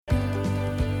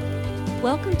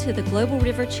Welcome to the Global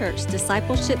River Church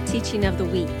Discipleship Teaching of the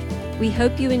Week. We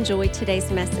hope you enjoyed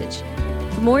today's message.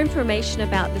 For more information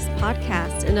about this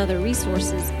podcast and other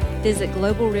resources, visit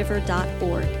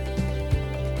globalriver.org.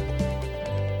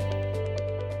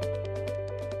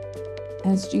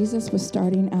 As Jesus was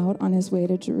starting out on his way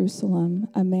to Jerusalem,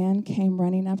 a man came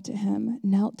running up to him,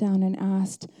 knelt down and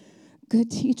asked,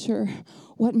 "Good teacher,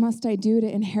 what must I do to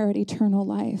inherit eternal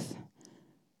life?"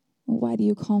 "Why do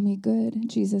you call me good?"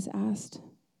 Jesus asked.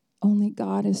 "Only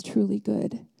God is truly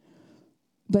good.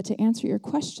 But to answer your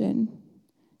question,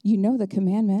 you know the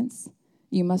commandments.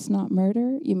 You must not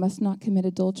murder, you must not commit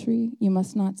adultery, you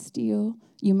must not steal,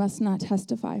 you must not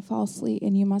testify falsely,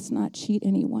 and you must not cheat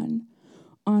anyone.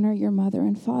 Honor your mother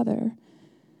and father."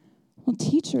 "Well,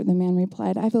 teacher," the man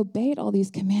replied, "I've obeyed all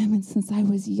these commandments since I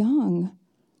was young."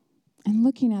 And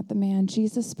looking at the man,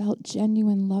 Jesus felt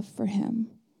genuine love for him.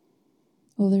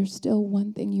 "Well, there's still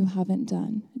one thing you haven't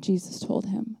done," Jesus told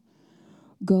him.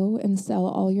 "Go and sell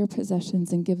all your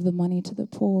possessions and give the money to the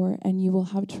poor, and you will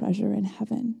have treasure in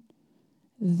heaven.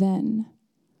 Then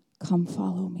come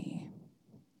follow me."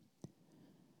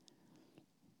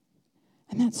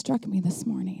 And that struck me this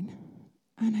morning.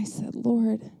 And I said,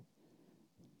 "Lord,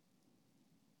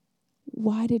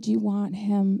 why did you want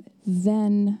him?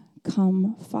 Then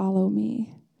come follow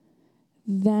me.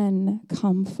 Then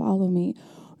come follow me."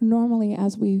 Normally,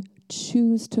 as we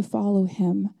choose to follow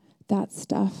him, that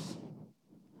stuff,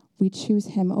 we choose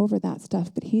him over that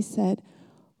stuff. But he said,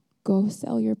 "Go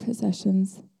sell your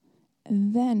possessions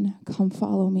and then come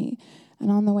follow me."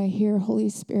 And on the way here, Holy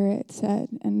Spirit said,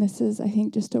 and this is, I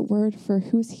think, just a word for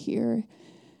who's here,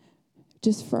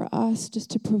 just for us, just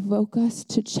to provoke us,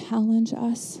 to challenge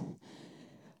us.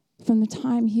 From the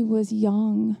time he was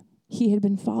young, he had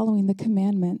been following the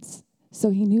commandments. So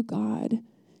he knew God.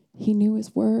 He knew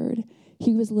his word.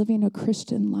 He was living a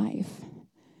Christian life.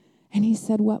 And he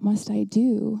said, "What must I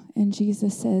do?" And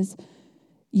Jesus says,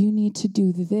 "You need to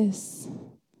do this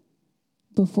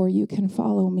before you can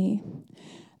follow me."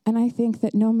 And I think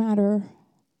that no matter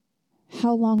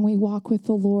how long we walk with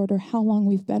the Lord or how long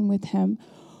we've been with him,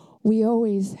 we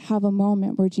always have a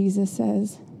moment where Jesus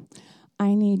says,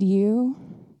 "I need you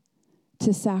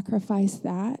to sacrifice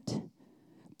that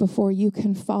before you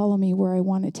can follow me where I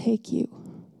want to take you.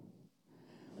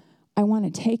 I want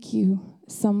to take you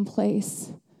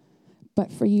someplace, but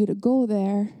for you to go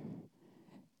there,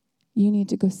 you need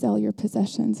to go sell your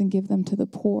possessions and give them to the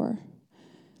poor."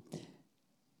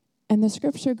 And the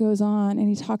scripture goes on, and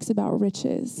he talks about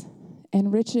riches.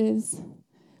 And riches,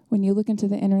 when you look into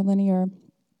the interlinear,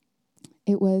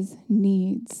 it was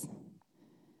needs.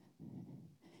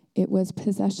 It was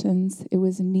possessions. It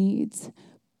was needs.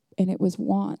 And it was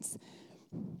wants.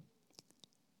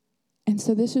 And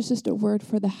so this is just a word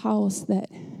for the house that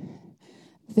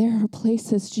there are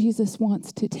places Jesus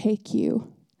wants to take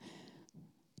you.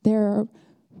 There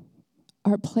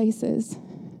are places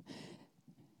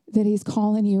that he's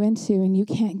calling you into, and you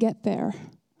can't get there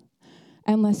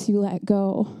unless you let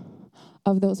go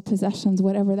of those possessions,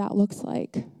 whatever that looks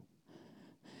like.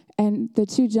 And the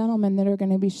two gentlemen that are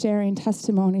going to be sharing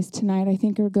testimonies tonight, I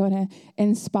think, are going to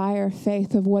inspire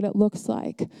faith of what it looks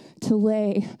like to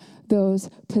lay those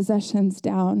possessions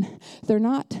down. They're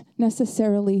not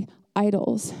necessarily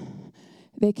idols.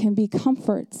 They can be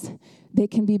comforts. They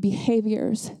can be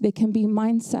behaviors. They can be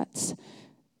mindsets.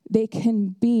 They can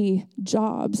be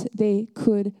jobs. They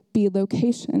could be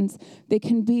locations. They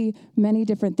can be many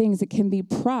different things. It can be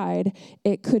pride.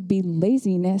 It could be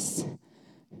laziness.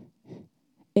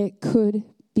 It could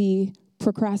be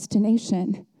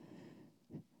procrastination,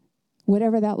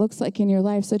 whatever that looks like in your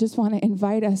life. So I just want to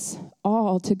invite us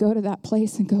all to go to that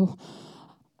place and go,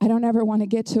 I don't ever want to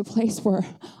get to a place where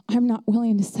I'm not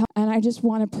willing to sell. And I just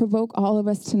want to provoke all of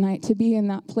us tonight to be in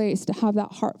that place, to have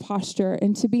that heart posture,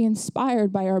 and to be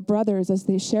inspired by our brothers as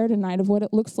they share tonight of what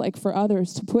it looks like for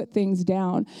others to put things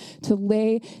down, to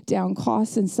lay down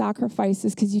costs and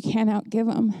sacrifices, because you can't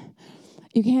outgive them.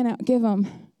 You can't outgive him.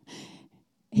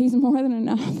 He's more than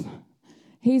enough.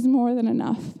 He's more than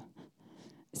enough.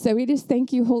 So we just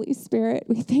thank you, Holy Spirit.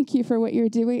 We thank you for what you're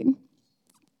doing.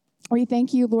 We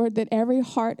thank you, Lord, that every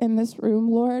heart in this room,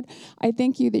 Lord, I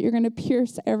thank you that you're going to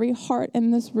pierce every heart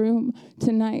in this room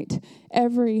tonight.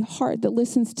 Every heart that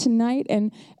listens tonight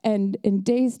and in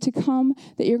days to come,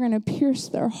 that you're going to pierce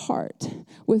their heart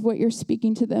with what you're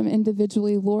speaking to them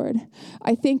individually, Lord.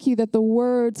 I thank you that the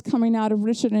words coming out of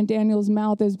Richard and Daniel's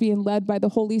mouth is being led by the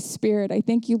Holy Spirit. I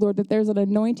thank you, Lord, that there's an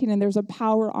anointing and there's a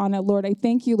power on it, Lord. I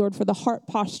thank you, Lord, for the heart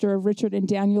posture of Richard and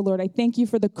Daniel, Lord. I thank you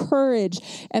for the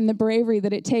courage and the bravery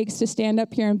that it takes to stand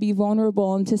up here and be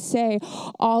vulnerable and to say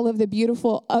all of the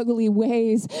beautiful, ugly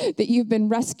ways that you've been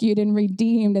rescued and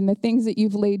redeemed and the things that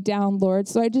you've laid down, Lord.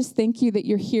 So I just thank you that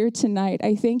you're here tonight.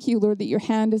 I thank you, Lord, that your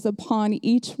hand is upon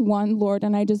each one, Lord,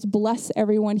 and I just bless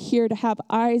everyone here to have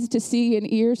eyes to see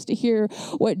and ears to hear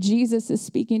what Jesus is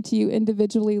speaking to you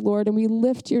individually, Lord, and we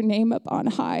lift your name up on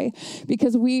high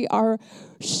because we are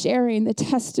sharing the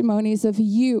testimonies of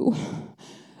you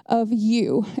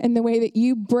and the way that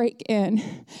you break in,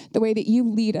 the way that you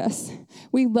lead us.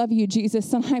 We love you,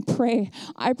 Jesus, and I pray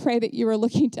that you are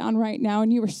looking down right now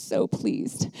and you are so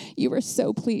pleased. You are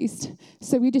so pleased.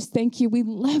 So we just thank you. We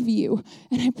love you,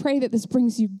 and I pray that this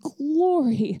brings you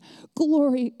glory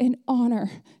and honor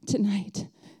tonight.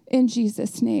 In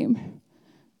Jesus' name.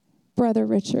 Brother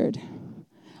Richard,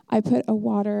 I put a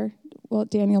water, well,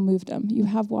 Daniel moved them. You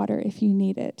have water if you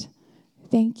need it.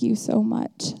 Thank you so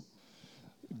much.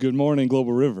 Good morning,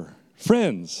 Global River.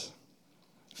 Friends,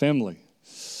 family.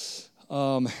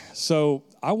 So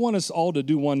I want us all to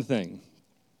do one thing.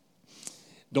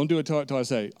 Don't do it till I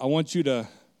say. I want you to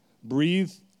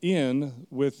breathe in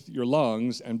with your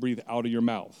lungs and breathe out of your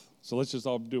mouth. So let's just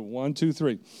all do it. 1, 2,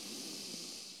 3.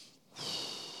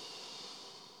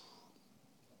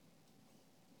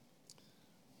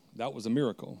 That was a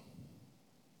miracle.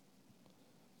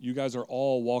 You guys are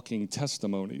all walking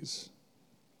testimonies.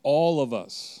 All of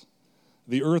us.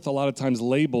 The earth a lot of times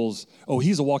labels, oh,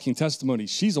 he's a walking testimony.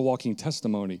 She's a walking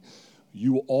testimony.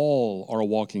 You all are a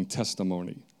walking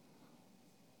testimony.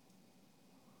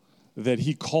 That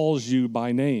he calls you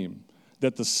by name.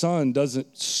 That the sun doesn't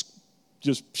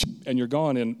just, and you're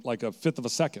gone in like a fifth of a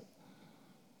second.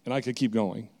 And I could keep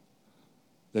going.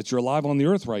 That you're alive on the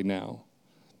earth right now.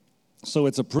 So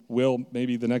it's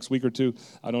maybe the next week or two,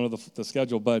 I don't know the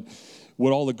schedule, but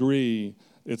would all agree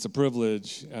it's a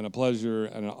privilege and a pleasure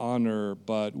and an honor,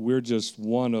 but we're just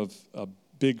one of a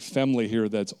big family here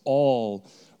that's all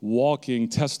walking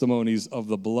testimonies of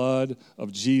the blood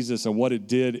of Jesus and what it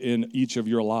did in each of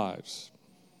your lives.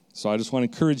 So I just want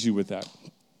to encourage you with that.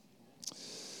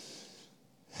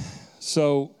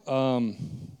 So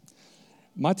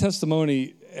my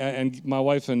testimony, and my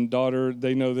wife and daughter,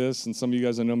 they know this, and some of you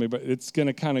guys don't know me, but it's going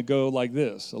to kind of go like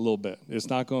this a little bit. It's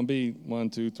not going to be 1,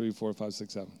 2, 3, 4, 5,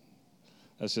 6, 7.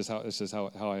 That's just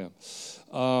how I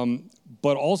am.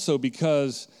 But also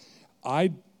because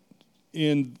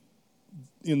in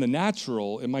the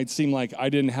natural, it might seem like I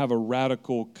didn't have a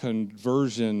radical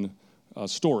conversion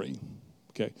story.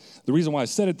 Okay. The reason why I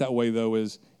said it that way, though,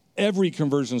 is every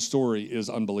conversion story is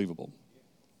unbelievable.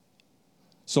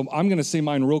 So I'm going to say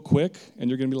mine real quick, and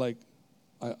you're going to be like,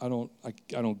 I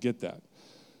don't get that,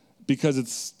 because it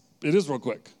is real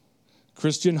quick.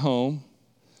 Christian home.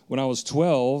 When I was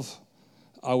 12.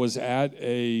 I was at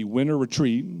a winter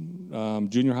retreat,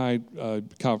 junior high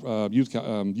youth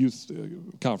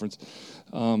conference,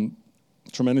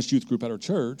 tremendous youth group at our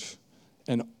church,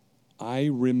 and I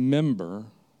remember,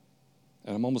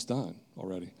 and I'm almost done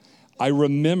already, I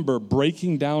remember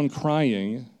breaking down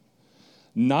crying,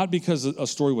 not because a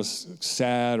story was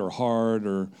sad or hard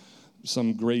or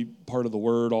some great part of the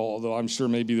word, although I'm sure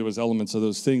maybe there was elements of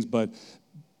those things, but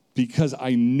because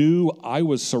I knew I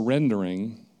was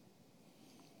surrendering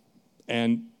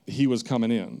and he was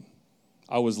coming in.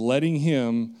 I was letting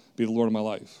him be the Lord of my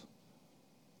life.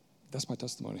 That's my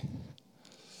testimony.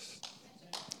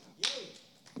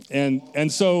 And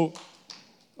so,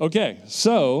 okay,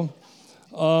 so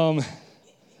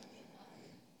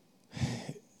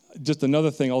just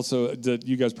another thing also that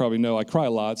you guys probably know, I cry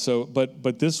a lot. So,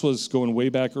 but this was going way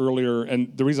back earlier,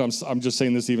 and the reason I'm just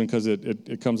saying this even because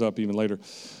it comes up even later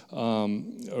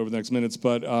over the next minutes.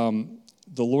 But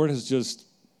the Lord has just.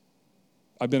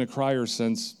 I've been a crier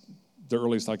since the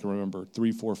earliest I can remember,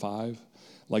 3, 4, 5,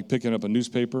 like picking up a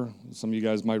newspaper. Some of you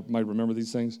guys might remember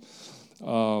these things.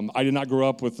 I did not grow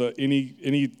up with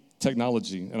any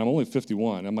technology, and I'm only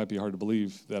 51. It might be hard to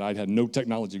believe that I'd had no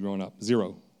technology growing up,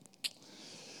 0.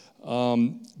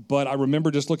 But I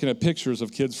remember just looking at pictures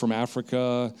of kids from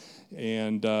Africa,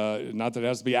 and not that it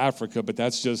has to be Africa, but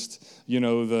that's just,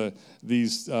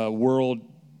 these world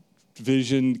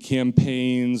vision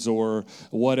campaigns or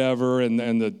whatever, and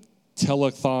the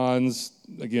telethons.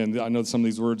 Again, I know some of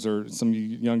these words some of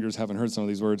you youngers haven't heard some of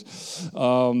these words,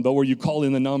 but where you call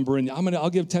in the number and I'll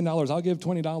give $10, I'll give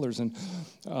 $20,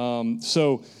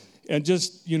 and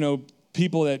just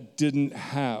people that didn't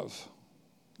have.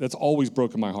 That's always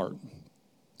broken my heart.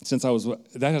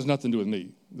 That has nothing to do with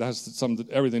me. That has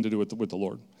everything to do with the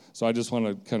Lord. So I just want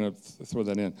to kind of throw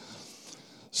that in.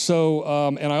 So,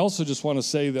 and I also just want to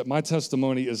say that my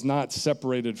testimony is not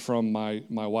separated from my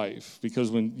wife, because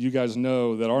when you guys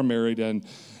know that are married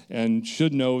and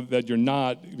should know that you're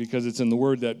not, because it's in the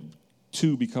word that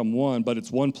two become one, but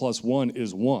it's 1 + 1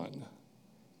 is 1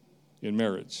 in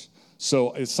marriage.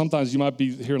 So sometimes you might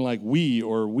be hearing like we,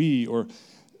 or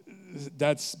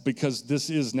that's because this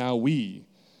is now we.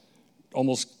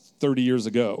 Almost 30 years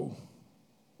ago,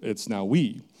 it's now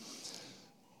we.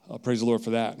 Praise the Lord for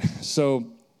that.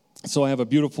 So I have a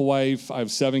beautiful wife. I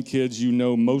have 7 kids. You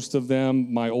know most of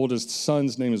them. My oldest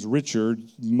son's name is Richard.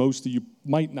 Most of you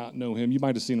might not know him. You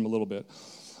might have seen him a little bit,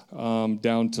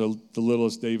 down to the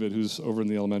littlest David, who's over in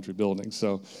the elementary building.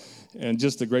 So, and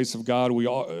just the grace of God, we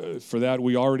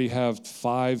already have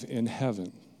 5 in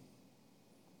heaven,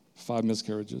 5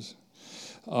 miscarriages.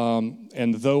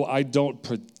 And though I don't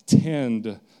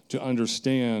pretend to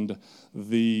understand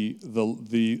the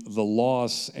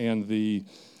loss and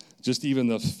just even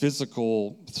the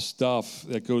physical stuff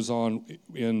that goes on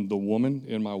in the woman,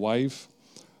 in my wife,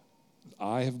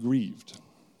 I have grieved.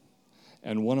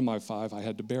 And one of my 5 I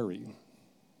had to bury.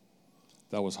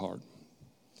 That was hard.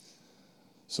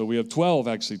 So we have 12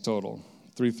 actually total,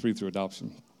 3 through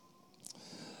adoption.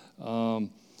 And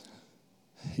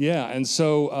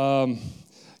so,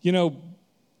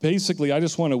 basically I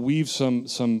just want to weave some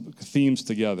themes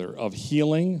together of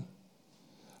healing,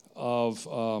 of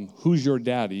who's your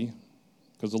daddy,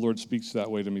 because the Lord speaks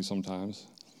that way to me sometimes.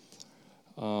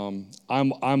 I'm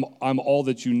all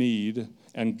that you need,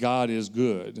 and God is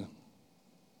good.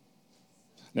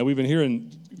 Now we've been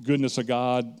hearing goodness of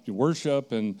God,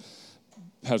 worship, and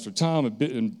Pastor Tom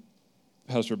and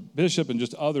Pastor Bishop and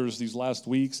just others these last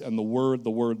weeks, and the word.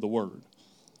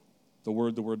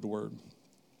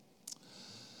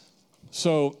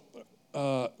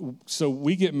 So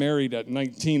we get married at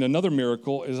 19. Another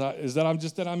miracle is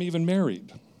that I'm even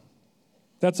married.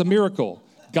 That's a miracle.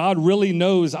 God really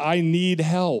knows I need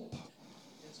help.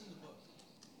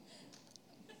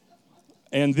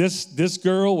 And this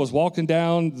girl was walking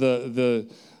down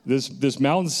this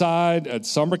mountainside at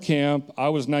summer camp. I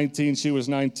was 19, she was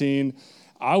 19.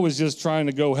 I was just trying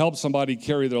to go help somebody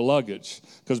carry their luggage,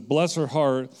 because bless her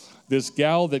heart, this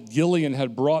gal that Gillian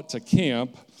had brought to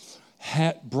camp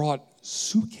had brought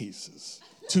suitcases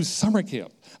to summer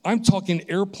camp. I'm talking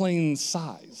airplane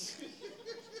size.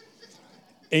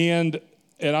 And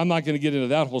I'm not going to get into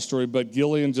that whole story, but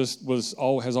Gillian just has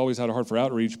always had a heart for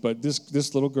outreach. But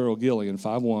this little girl, Gillian,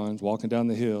 5'1", walking down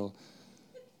the hill,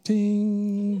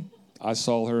 ting, I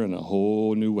saw her in a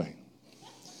whole new way.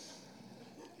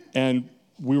 And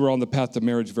we were on the path to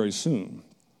marriage very soon.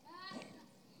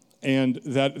 And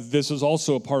that this is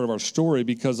also a part of our story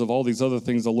because of all these other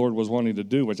things the Lord was wanting to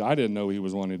do, which I didn't know he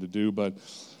was wanting to do, but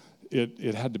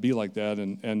it had to be like that.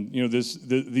 And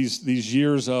these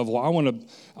years of, well, I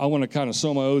want to kind of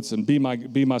sow my oats and be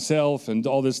myself and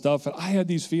all this stuff. And I had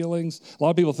these feelings. A lot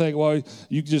of people think, well,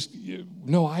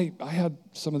 I had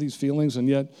some of these feelings, and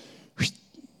yet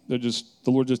the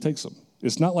Lord just takes them.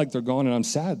 It's not like they're gone and I'm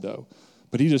sad though,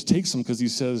 but he just takes them because he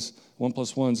says 1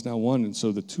 + 1 is now 1, and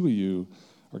so the two of you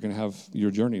are going to have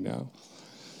your journey now.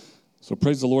 So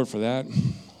praise the Lord for that.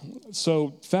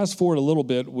 So fast forward a little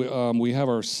bit, we have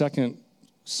our second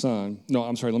son. No,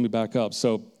 I'm sorry, let me back up.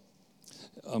 So,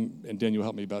 and Dan, you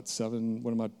help me about 7,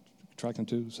 what am I tracking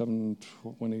to?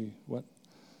 7:20, what?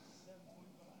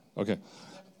 Okay.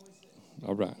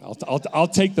 All right, I'll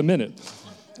take the minute.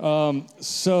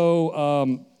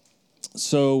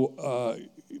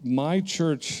 My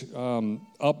church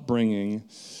upbringing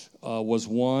was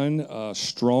one,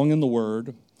 strong in the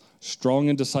Word, strong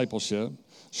in discipleship,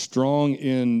 strong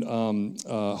in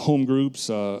home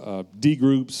groups, D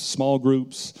groups, small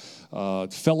groups,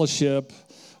 fellowship,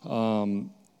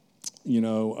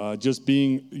 just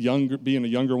being a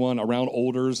younger one around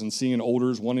olders and seeing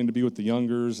olders wanting to be with the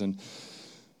youngers. And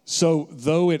so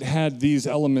though it had these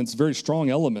elements, very strong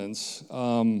elements,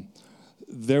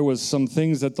 there was some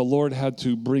things that the Lord had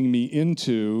to bring me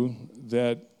into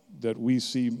that we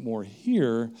see more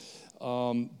here.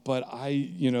 But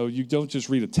you don't just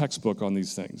read a textbook on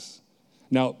these things.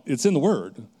 Now, it's in the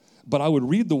Word, but I would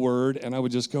read the Word and I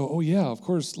would just go, oh yeah, of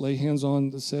course, lay hands on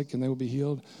the sick and they will be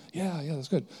healed. Yeah, that's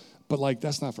good. But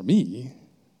that's not for me.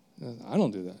 I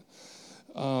don't do that.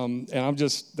 And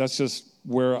that's just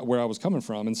where I was coming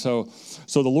from. And so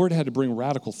the Lord had to bring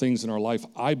radical things in our life,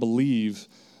 I believe,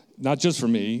 not just for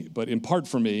me, but in part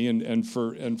for me and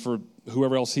for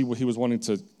whoever else he was wanting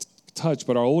to touch.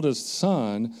 But our oldest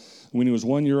son, when he was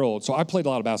 1 year old, so I played a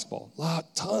lot of basketball,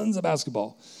 tons of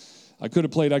basketball. I could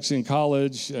have played actually in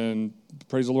college, and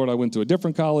praise the Lord, I went to a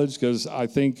different college because I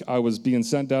think I was being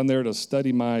sent down there to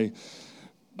study my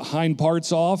hind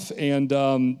parts off and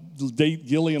date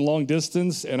Gillian long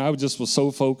distance, and I just was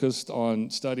so focused on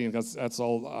studying. That's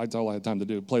all I had time to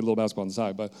do. Played a little basketball on the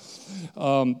side,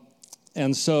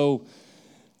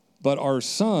 but our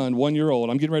son, 1 year old,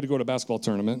 I'm getting ready to go to a basketball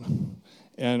tournament,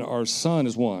 and our son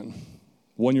is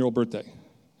 1-year-old birthday.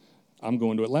 I'm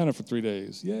going to Atlanta for 3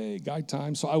 days. Yay, guy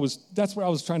time. So that's where I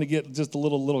was trying to get just a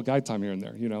little guy time here and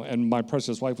there, and my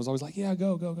precious wife was always like, yeah,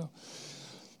 go.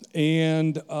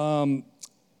 And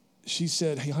she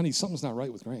said, hey, honey, something's not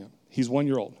right with Graham. He's 1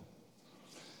 year old.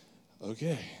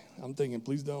 Okay. I'm thinking,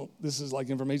 please don't. This is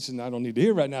like information I don't need to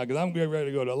hear right now because I'm getting ready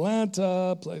to go to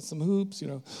Atlanta, play some hoops,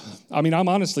 I mean, I'm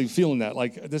honestly feeling that.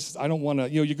 Like this, I don't want to,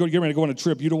 you get ready to go on a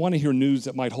trip. You don't want to hear news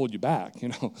that might hold you back,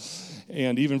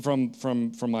 and even from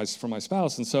my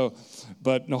spouse. And so,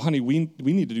 but no, honey, we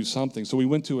need to do something. So we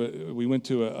went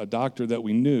to a doctor that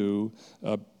we knew,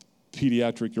 a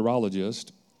pediatric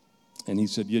urologist, and he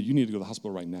said, yeah, you need to go to the hospital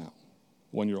right now.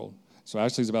 1 year old. So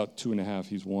Ashley's about 2.5.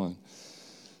 He's 1.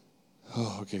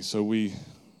 Oh, okay, so we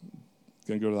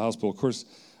going to go to the hospital, of course,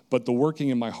 but the working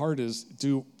in my heart is,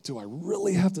 do I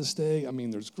really have to stay? I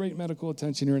mean, there's great medical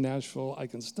attention here in Nashville. I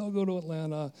can still go to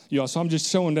Atlanta. So I'm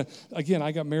just showing that, again,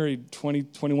 I got married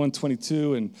 21,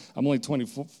 22, and I'm only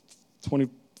 24,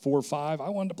 5. I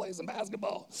wanted to play some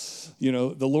basketball.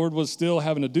 The Lord was still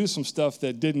having to do some stuff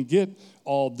that didn't get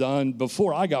all done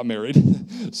before I got married.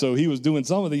 So he was doing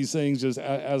some of these things just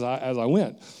as I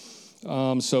went.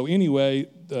 So anyway,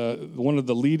 one of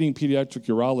the leading pediatric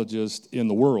urologists in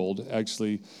the world,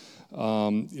 actually,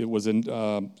 it was in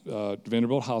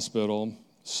Vanderbilt Hospital,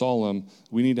 saw him.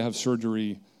 We need to have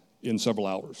surgery in several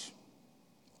hours.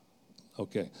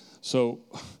 Okay, so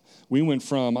we went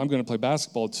from I'm going to play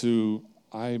basketball to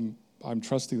I'm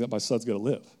trusting that my son's going to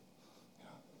live.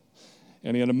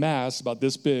 And he had a mass about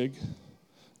this big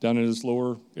down in his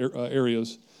lower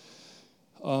areas.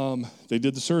 They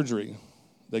did the surgery.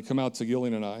 They come out to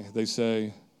Gillian and I. They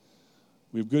say,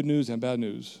 we have good news and bad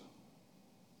news.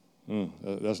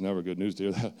 That's never good news,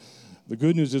 dear. The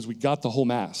good news is we got the whole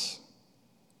mass.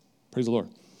 Praise the Lord.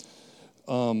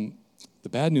 The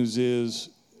bad news is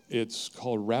it's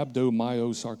called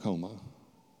rhabdomyosarcoma,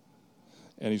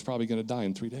 and he's probably going to die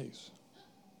in 3 days.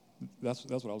 That's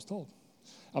what I was told.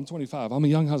 I'm 25. I'm a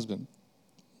young husband.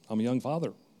 I'm a young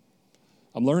father.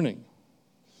 I'm learning.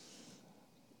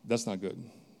 That's not good.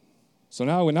 So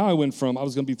now I went from I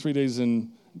was going to be 3 days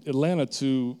in Atlanta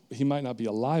to he might not be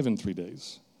alive in 3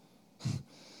 days.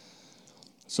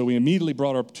 So we immediately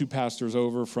brought our 2 pastors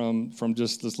over from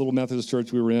just this little Methodist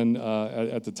church we were in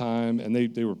at the time, and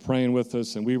they were praying with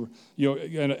us, and we were,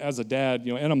 and as a dad,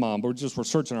 and a mom, we're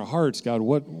searching our hearts. God,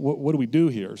 what do we do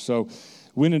here? So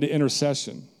went into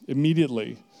intercession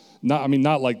immediately.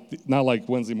 Not like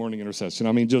Wednesday morning intercession.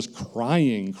 I mean, just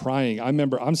crying. I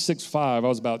remember I'm 6'5". I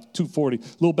was about 240, a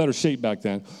little better shape back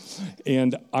then.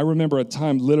 And I remember a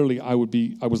time, literally, I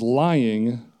was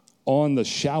lying on the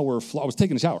shower floor. I was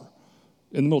taking a shower,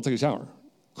 in the middle of taking a shower,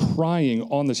 crying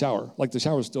on the shower, like the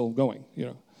shower's still going,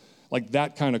 like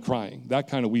that kind of crying, that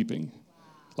kind of weeping.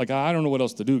 Like, I don't know what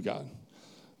else to do, God.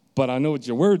 But I know what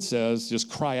your word says, just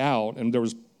cry out. And there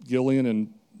was Gillian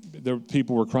and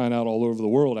people were crying out all over the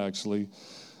world, actually.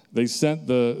 They sent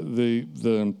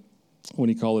the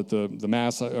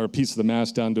mass, or a piece of the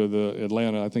mass down to the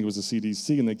Atlanta, I think it was the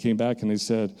CDC, and they came back and they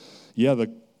said, yeah,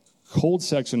 the cold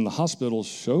section in the hospital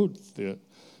showed it,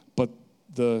 but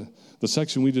the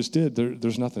section we just did,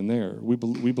 there's nothing there. We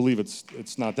believe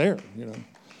it's not there,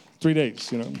 3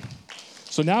 days,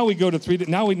 So now we go to 3 days.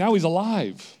 Now he's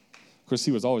alive. Of course,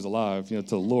 he was always alive, to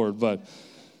the Lord, but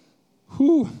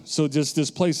so just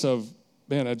this place of,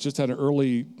 man, I just had an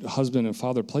early husband and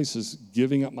father places,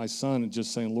 giving up my son and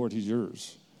just saying, Lord, he's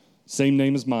yours. Same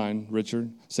name as mine,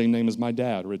 Richard. Same name as my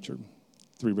dad, Richard.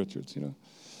 3 Richards,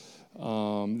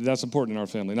 That's important in our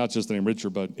family, not just the name Richard,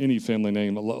 but any family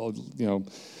name,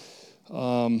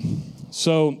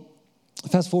 So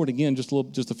fast forward again, just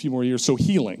a few more years. So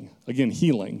healing.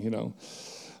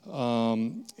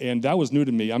 And that was new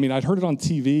to me. I mean, I'd heard it on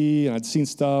TV, and I'd seen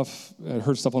stuff. I'd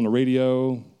heard stuff on the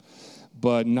radio,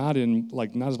 but not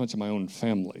as much in my own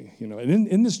family, And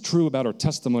isn't this true about our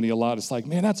testimony a lot? It's like,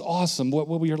 man, that's awesome. What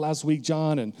we heard last week,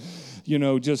 John, and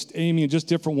just Amy, and just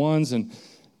different ones,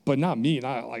 but not me. And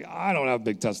I don't have a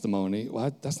big testimony.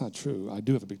 Well, that's not true. I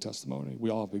do have a big testimony. We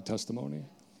all have a big testimony.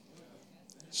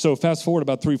 So fast forward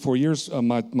about 3-4 years,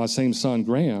 my same son,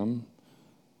 Graham.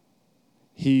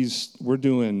 We're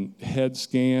doing head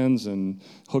scans and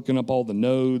hooking up all the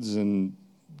nodes and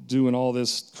doing all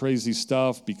this crazy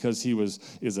stuff because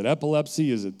is it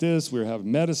epilepsy? Is it this? We were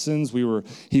having medicines.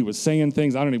 He was saying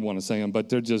things. I don't even want to say them, but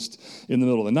they're just in the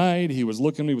middle of the night. He was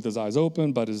looking at me with his eyes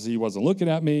open, but he wasn't looking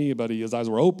at me, but his eyes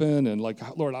were open. And like,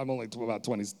 Lord, I'm only about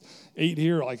 28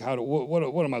 here. Like,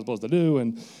 what am I supposed to do?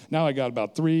 And now I got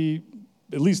about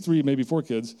at least three, maybe 4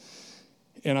 kids.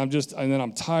 And then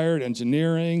I'm tired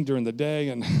engineering during the day,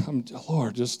 and I'm,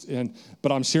 Lord,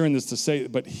 but I'm sharing this to say,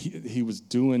 but he was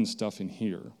doing stuff in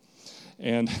here.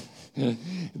 And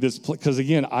because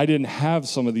again, I didn't have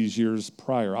some of these years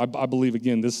prior. I believe,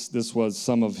 again, this was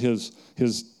some of his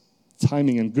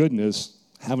timing and goodness,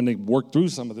 having to work through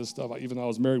some of this stuff, even though I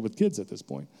was married with kids at this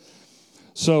point.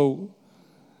 So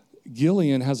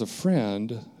Gillian has a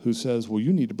friend who says, well,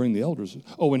 you need to bring the elders.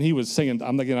 Oh, and he was saying,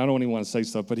 I don't even want to say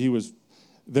stuff, but it was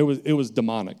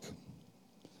demonic.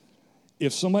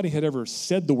 If somebody had ever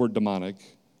said the word demonic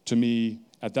to me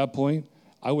at that point,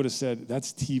 I would have said,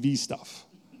 that's TV stuff.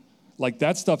 Like,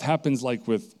 that stuff happens like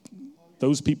with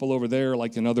those people over there,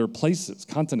 like in other places,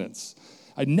 continents.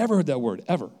 I'd never heard that word,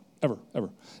 ever,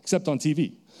 except on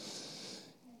TV.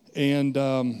 And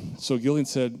so Gillian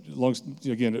said,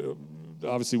 again,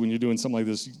 obviously when you're doing something like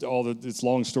this, it's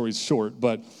long stories short,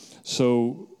 but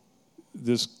so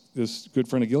this good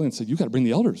friend of Gillian said, you got to bring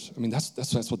the elders. I mean, that's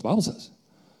what the Bible says.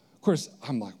 Of course,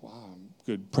 I'm like, wow, I'm a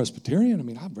good Presbyterian. I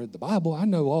mean, I've read the Bible. I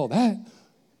know all that.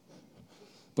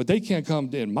 But they can't come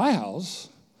in my house.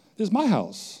 This is my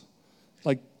house.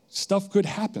 Like, stuff could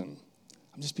happen.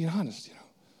 I'm just being honest,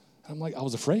 I'm like, I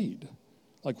was afraid.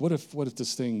 Like, what if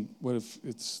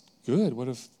it's good? What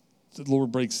if the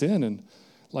Lord breaks in? And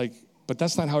like, but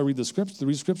that's not how I read the scriptures.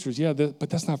 The scriptures, but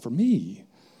that's not for me.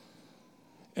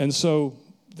 And so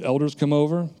the elders come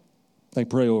over, they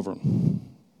pray over them.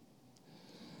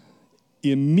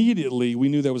 Immediately, we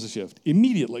knew there was a shift.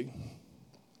 Immediately.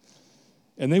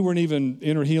 And they weren't even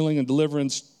inner healing and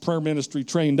deliverance, prayer ministry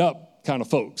trained up kind of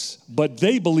folks, but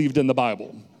they believed in the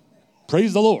Bible.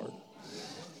 Praise the Lord.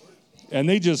 And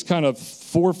they just kind of,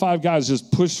 4 or 5 guys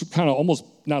just pushed, kind of almost,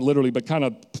 not literally, but kind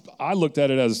of, I looked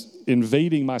at it as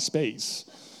invading my space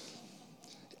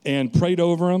and prayed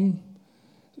over them.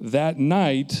 That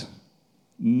night,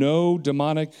 no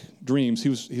demonic dreams. He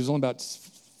was only about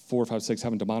 4 or 5, 6,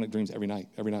 having demonic dreams every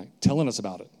night, telling us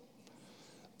about it.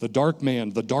 The dark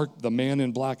man, the man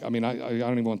in black. I mean, I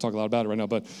don't even want to talk a lot about it right now,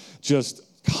 but just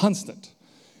constant.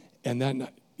 And then,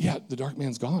 the dark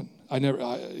man's gone.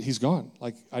 He's gone.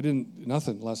 Like,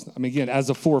 nothing last night. I mean, again, as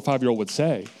a 4 or 5-year-old would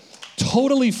say,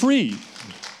 totally free,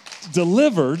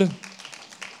 delivered,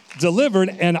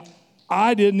 and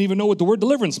I didn't even know what the word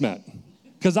deliverance meant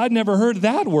because I'd never heard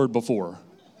that word before,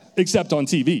 except on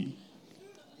TV.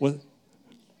 What?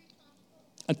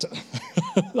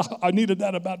 I needed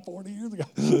that about 40 years ago.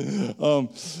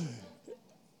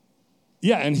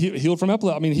 And healed from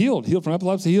epilepsy. I mean, healed from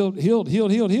epilepsy,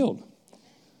 healed.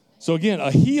 So again,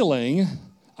 a healing.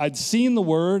 I'd seen the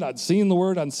word,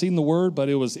 but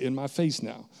it was in my face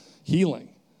now. Healing.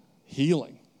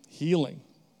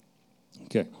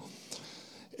 Okay.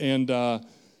 And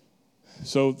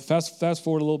so fast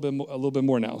forward a little bit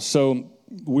more now. So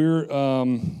we're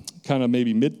kind of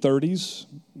maybe mid-30s,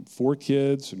 4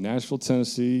 kids from Nashville,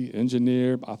 Tennessee,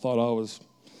 engineer. I thought I was,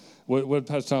 what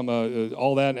Pastor Tom,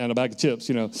 all that and a bag of chips,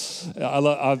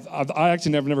 I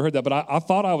actually never heard that, but I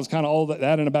thought I was kind of all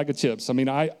that and a bag of chips. I mean,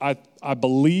 I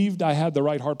believed I had the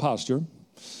right heart posture,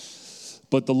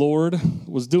 but the Lord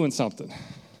was doing something.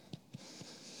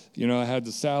 I had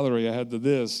the salary, I had the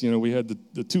this, we had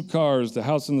the 2 cars, the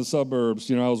house in the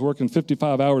suburbs. I was working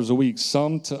 55 hours a week,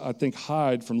 some to, I think,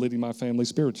 hide from leading my family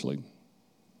spiritually.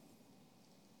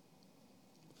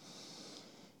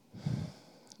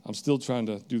 I'm still trying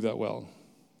to do that well,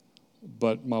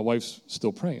 but my wife's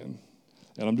still praying,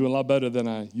 and I'm doing a lot better than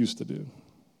I used to do.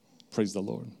 Praise the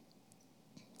Lord.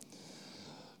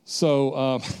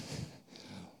 So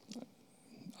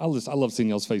I love seeing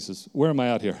y'all's faces. Where am I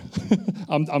out here?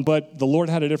 But the Lord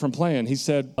had a different plan. He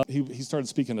said, he started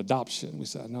speaking adoption. We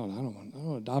said, no, I don't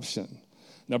want adoption.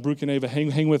 Now, Brooke and Ava,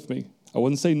 hang with me. I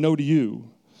wouldn't say no to you,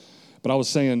 but I was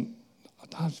saying,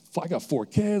 I got 4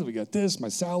 kids, we got this, my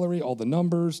salary, all the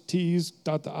numbers, T's,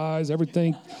 dot the I's,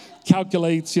 everything,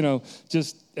 calculates,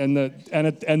 just, and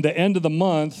the end of the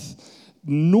month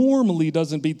normally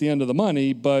doesn't beat the end of the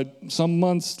money, but some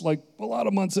months, like a lot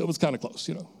of months, it was kind of close,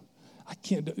 I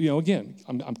can't, again,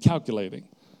 I'm calculating.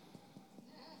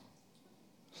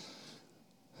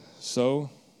 So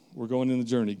we're going in the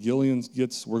journey. Gillian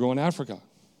we're going to Africa.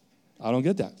 I don't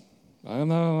get that. I'm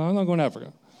not going to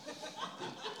Africa.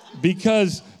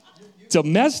 Because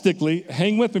domestically,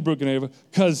 hang with me, Brooke and Ava,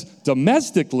 because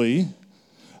domestically,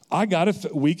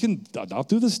 we can adopt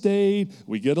through the state.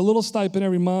 We get a little stipend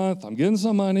every month. I'm getting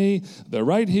some money. They're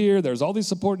right here. There's all these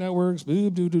support networks.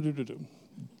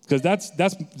 Because that's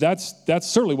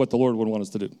certainly what the Lord would want us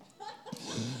to do.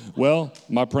 Well,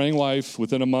 my praying wife,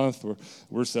 within a month,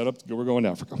 we're set up, we're going to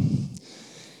Africa.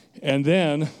 And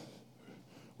then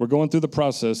we're going through the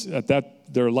process. At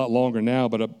that, they're a lot longer now,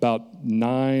 but about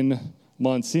 9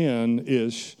 months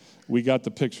in-ish, we got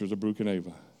the pictures of Brooke and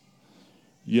Ava.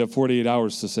 You have 48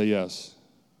 hours to say yes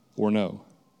or no.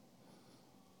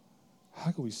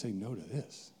 How can we say no to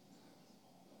this?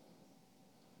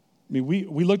 I mean,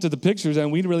 we looked at the pictures,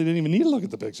 and we really didn't even need to look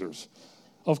at the pictures.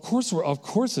 Of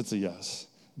course it's a yes.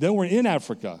 Then we're in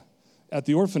Africa at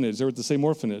the orphanage. They were at the same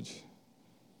orphanage.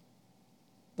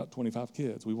 About 25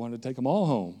 kids. We wanted to take them all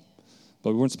home,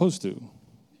 but we weren't supposed to. We were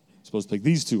supposed to take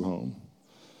these 2 home.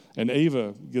 And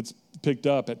Ava gets picked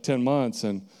up at 10 months,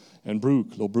 and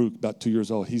little Brooke, about 2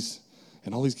 years old,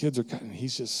 and all these kids are cutting, and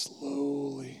he's just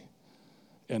slowly,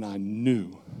 and I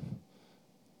knew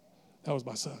that was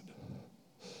my son.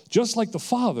 Just like the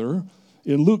Father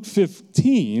in Luke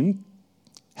 15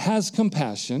 has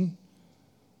compassion,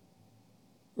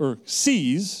 or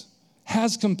sees,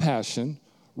 has compassion,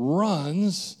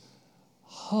 runs,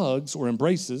 hugs, or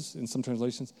embraces, in some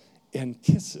translations, and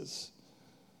kisses.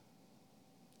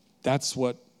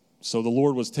 So the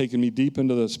Lord was taking me deep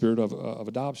into the spirit of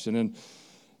adoption.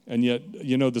 And yet,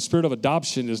 the spirit of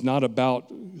adoption is not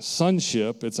about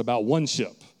sonship, it's about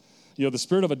oneship. The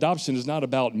spirit of adoption is not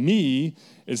about me,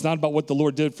 it's not about what the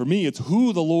Lord did for me, it's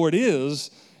who the Lord is,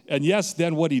 and yes,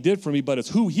 then what he did for me, but it's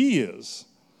who he is.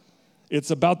 It's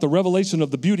about the revelation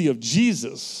of the beauty of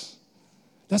Jesus.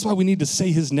 That's why we need to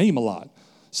say his name a lot.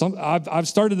 I've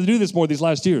started to do this more these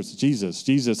last years. Jesus,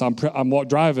 Jesus. I'm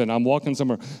driving. I'm walking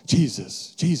somewhere.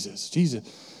 Jesus, Jesus, Jesus.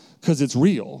 Because it's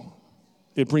real.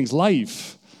 It brings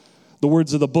life. The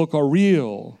words of the book are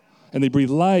real, and they breathe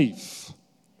life.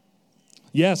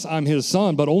 Yes, I'm his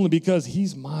son, but only because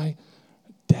he's my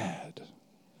dad.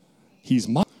 He's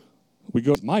my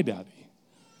daddy.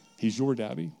 He's your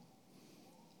daddy.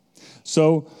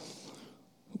 So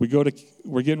we're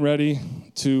getting ready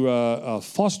to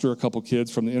foster a couple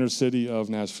kids from the inner city of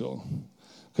Nashville.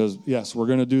 Because, yes, we're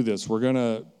going to do this. We're going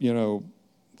to,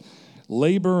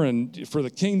 labor and for the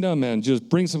kingdom and just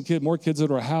bring more kids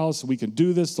into our house. We can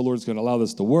do this. The Lord's going to allow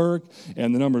this to work.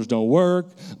 And the numbers don't work,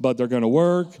 but they're going to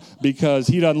work because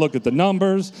he doesn't look at the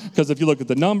numbers. Because if you look at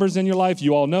the numbers in your life,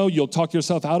 you all know you'll talk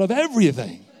yourself out of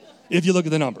everything if you look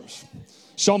at the numbers.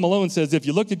 Sean Malone says, if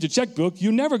you look at your checkbook,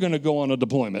 you're never going to go on a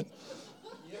deployment.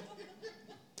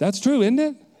 That's true, isn't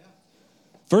it?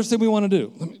 First thing we want to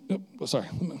do.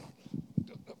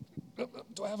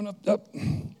 Do I have enough?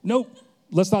 Nope.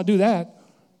 Let's not do that.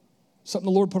 Something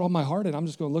the Lord put on my heart, and I'm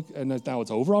just going to look, and now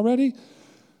it's over already?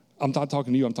 I'm not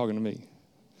talking to you, I'm talking to me.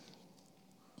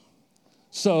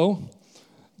 So,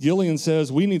 Gillian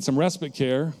says, we need some respite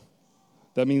care.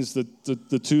 That means the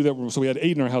 2 so we had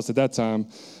 8 in our house at that time,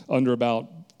 under about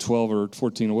 12 or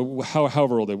 14,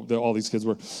 however old all these kids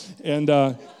were.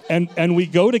 And we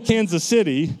go to Kansas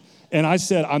City, and I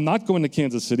said, I'm not going to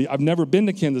Kansas City. I've never been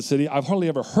to Kansas City. I've hardly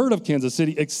ever heard of Kansas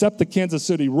City except the Kansas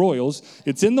City Royals.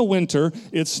 It's in the winter.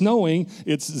 It's snowing.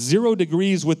 It's 0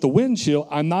 degrees with the wind chill.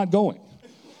 I'm not going.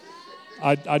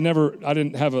 I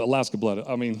didn't have Alaska blood.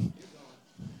 I mean,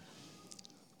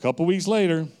 a couple weeks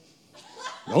later,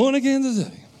 going to Kansas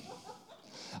City.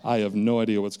 I have no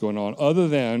idea what's going on other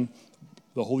than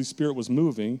the Holy Spirit was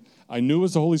moving. I knew it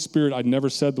was the Holy Spirit. I'd never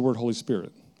said the word Holy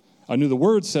Spirit. I knew the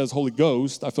word says Holy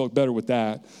Ghost. I felt better with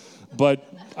that. But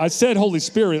I said Holy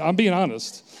Spirit. I'm being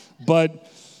honest.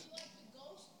 But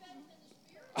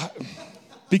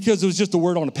because it was just a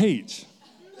word on a page.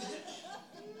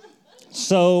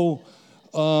 So,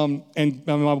 and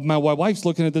my wife's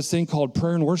looking at this thing called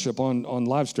prayer and worship on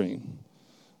live stream.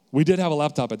 We did have a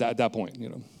laptop at that point,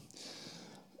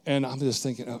 And I'm just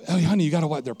thinking, oh, honey, you got to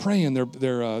what? They're praying.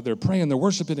 They're praying. They're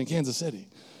worshiping in Kansas City.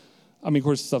 I mean, of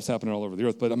course, stuff's happening all over the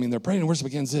earth, but I mean, they're praying and worship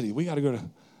in Kansas City. We got to go to,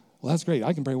 well, that's great.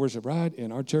 I can pray and worship right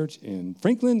in our church in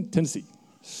Franklin, Tennessee.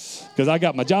 Because I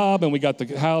got my job and we got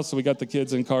the house and we got the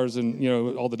kids and cars and,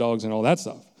 all the dogs and all that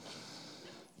stuff.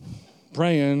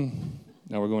 Praying.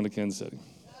 Now we're going to Kansas City.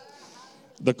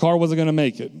 The car wasn't going to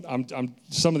make it.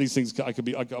 Some of these things I could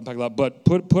unpack a lot, but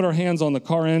put our hands on the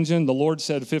car engine. The Lord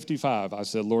said 55. I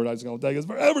said, Lord, it's going to take us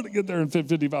forever to get there in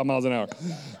 55 miles an hour.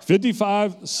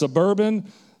 55,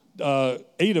 Suburban.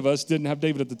 8 of us didn't have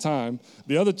David at the time.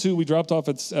 The other 2 we dropped off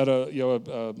at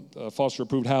a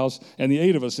foster-approved house, and the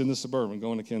 8 of us in the Suburban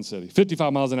going to Kansas City.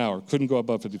 55 miles an hour. Couldn't go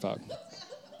above 55.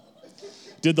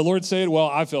 Did the Lord say it? Well,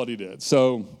 I felt he did.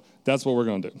 So that's what we're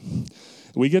going to do.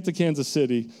 We get to Kansas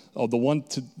City,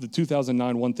 the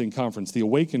 2009 One Thing Conference. The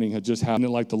awakening had just happened.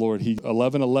 Like the Lord,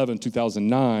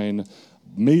 11/11/2009,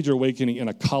 major awakening in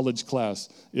a college class.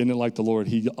 Isn't it like the Lord?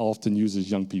 He often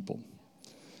uses young people.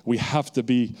 We have to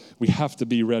be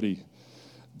ready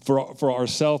for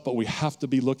ourselves, but we have to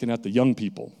be looking at the young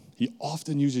people. He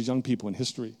often uses young people in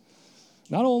history.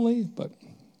 Not only, but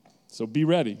so be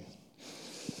ready.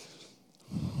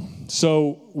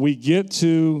 So we get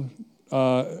to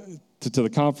the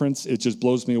conference. It just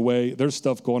blows me away. There's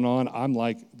stuff going on. I'm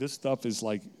like, this stuff is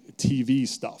like TV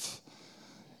stuff.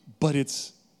 But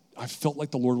I felt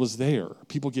like the Lord was there.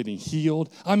 People getting healed.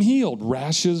 I'm healed.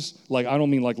 Rashes, like I don't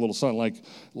mean like little sun, like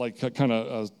kind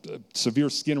of severe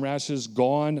skin rashes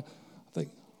gone.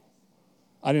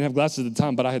 I didn't have glasses at the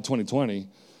time, but I had 20/20.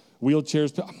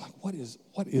 Wheelchairs. I'm like, what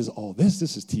is all this?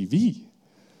 This is TV,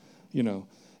 you know.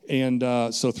 And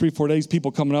so 3-4 days,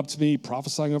 people coming up to me,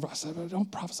 prophesying over. I said,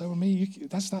 don't prophesy over me.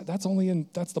 That's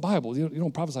the Bible. You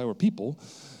don't prophesy over people.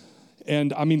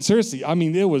 And I mean, seriously,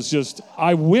 it was just,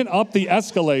 I went up the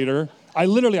escalator. I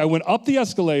went up the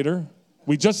escalator.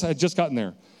 We had just gotten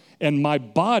there. And my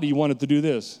body wanted to do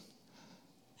this.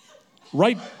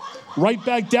 Right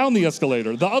back down the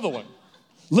escalator, the other one.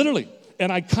 Literally.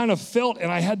 And I kind of felt, and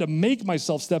I had to make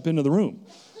myself step into the room.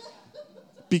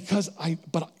 Because I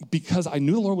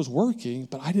knew the Lord was working,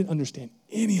 but I didn't understand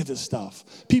any of this stuff.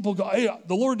 People go, hey,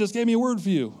 the Lord just gave me a word for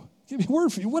you. Give me a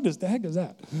word for you. What the heck is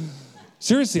that?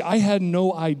 Seriously, I had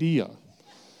no idea.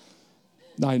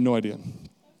 I had no idea.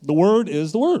 The word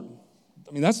is the word.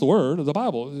 I mean, that's the word of the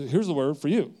Bible. Here's the word for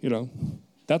you, you know.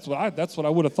 That's what I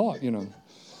would have thought, you know.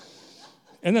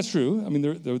 And that's true. I mean,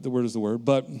 the word is the word.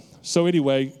 But so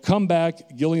anyway, come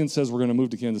back. Gillian says we're going to move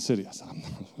to Kansas City. I said,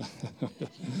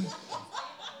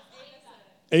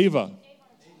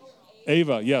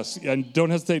 Ava, yes. And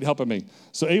don't hesitate helping me.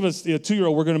 So Ava's a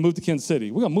 2-year-old. We're going to move to Kansas City.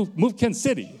 We're going to move Kansas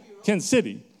City.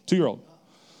 2-year-old.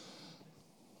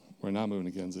 We're not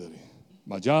moving to Kansas City.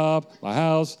 My job, my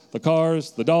house, the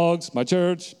cars, the dogs, my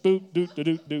church, boot, doot,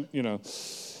 doot, doot, you know.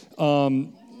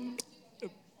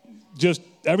 Just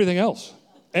everything else.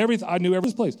 I knew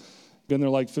every place. Been there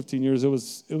like 15 years. It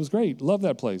was great. Love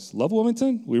that place. Love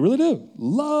Wilmington. We really do.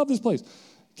 Love this place.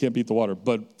 Can't beat the water.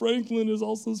 But Franklin is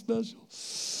also special.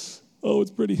 Oh,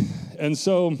 it's pretty. And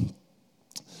so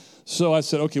I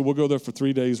said, okay, we'll go there for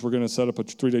 3 days. We're going to set up a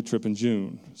 3-day trip in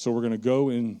June. So we're going to go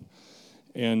in,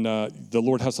 and the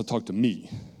Lord has to talk to me.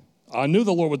 I knew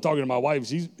the Lord was talking to my wife.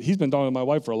 He's been talking to my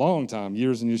wife for a long time,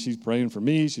 years and years. She's praying for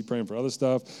me. She's praying for other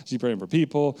stuff. She's praying for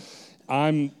people.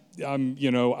 I'm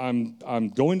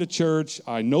going to church.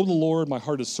 I know the Lord. My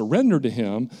heart is surrendered to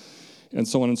Him, and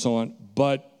so on and so on.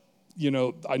 But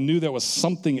I knew there was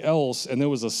something else, and there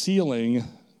was a ceiling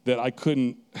that I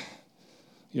couldn't,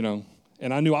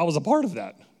 and I knew I was a part of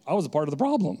that. I was a part of the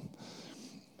problem.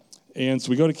 And so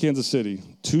we go to Kansas City.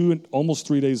 Almost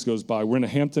 3 days goes by. We're in a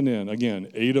Hampton Inn. Again,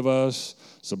 8 of us,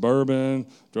 suburban,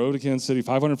 drove to Kansas City,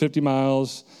 550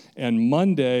 miles. And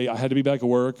Monday, I had to be back at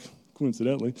work,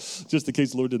 coincidentally, just in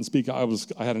case the Lord didn't speak. I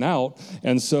had an out.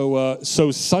 And so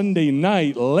Sunday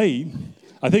night, late,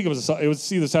 I think it was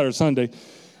either Saturday or Sunday,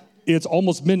 it's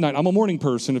almost midnight. I'm a morning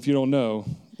person, if you don't know.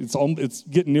 It's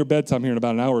getting near bedtime here in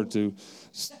about an hour or two.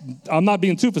 I'm not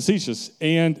being too facetious.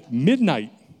 And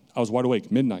midnight, I was wide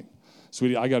awake, midnight.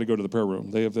 Sweetie, I got to go to the prayer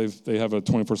room. They have a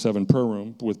 24/7 prayer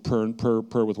room with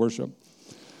prayer with worship.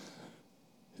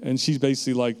 And she's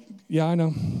basically like, yeah, I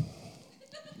know.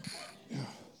 Yeah.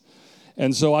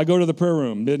 And so I go to the prayer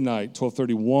room, midnight,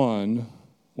 12:31,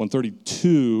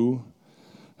 1:32.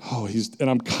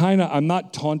 I'm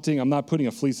not taunting. I'm not putting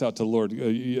a fleece out to the Lord.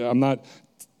 I'm not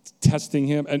testing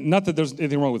Him. And not that there's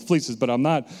anything wrong with fleeces,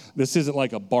 but this isn't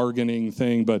like a bargaining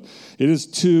thing, but it is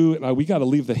 2. We got to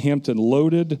leave the Hampton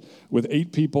loaded with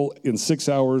 8 people in 6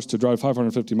 hours to drive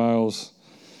 550 miles.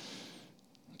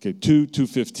 Okay,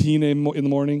 2:15 in the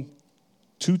morning,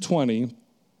 2:20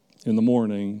 in the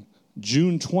morning,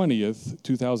 June 20th,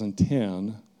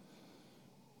 2010,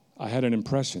 I had an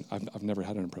impression. I've never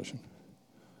had an impression.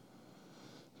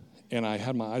 And I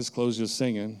had my eyes closed just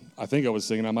singing. I think I was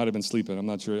singing. I might have been sleeping. I'm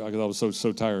not sure because I was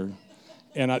so tired.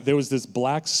 And there was this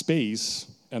black space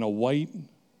and a white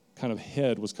kind of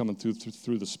head was coming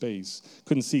through the space.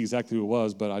 Couldn't see exactly who it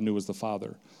was, but I knew it was the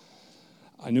Father.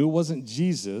 I knew it wasn't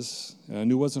Jesus, and I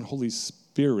knew it wasn't Holy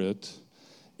Spirit.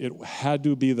 It had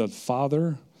to be the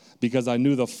Father because I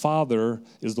knew the Father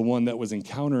is the one that was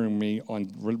encountering me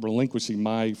on relinquishing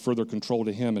my further control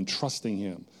to Him and trusting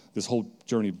Him. This whole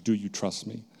journey of, do you trust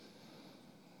me?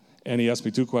 And He asked me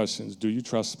 2 questions. Do you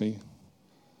trust me?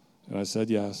 And I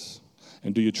said yes.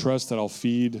 And do you trust that I'll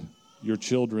feed your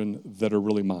children that are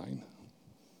really mine?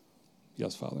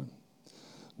 Yes, Father.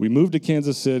 We moved to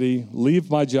Kansas City,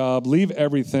 leave my job, leave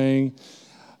everything.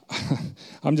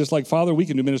 I'm just like, Father, we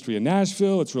can do ministry in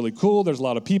Nashville. It's really cool. There's a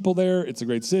lot of people there. It's a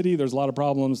great city. There's a lot of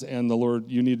problems. And the Lord,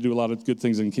 you need to do a lot of good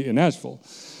things in Nashville.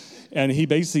 And he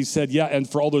basically said, yeah, and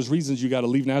for all those reasons, you got to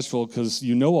leave Nashville because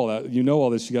you know all that. You know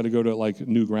all this. You got to go to like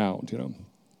new ground,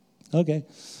 Okay.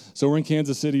 So we're in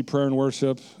Kansas City, prayer and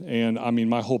worship. And I mean,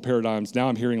 my whole paradigm's now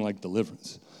I'm hearing like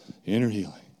deliverance, inner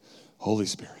healing, Holy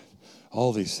Spirit,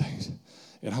 all these things.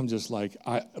 And I'm just like,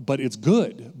 but it's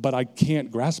good, but I can't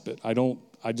grasp it. I don't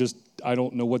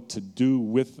know what to do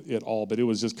with it all, but it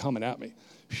was just coming at me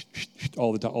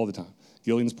all the time.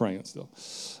 Gillian's praying still.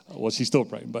 Well, she's still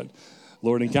praying, but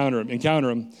Lord, encounter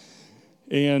him.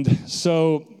 And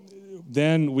so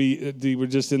then we were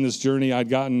just in this journey. I've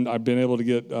been able to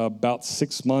get about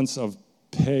 6 months of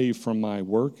pay from my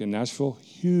work in Nashville.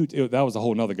 Huge. That was a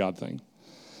whole nother God thing.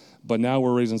 But now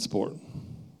we're raising support.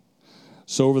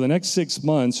 So over the next 6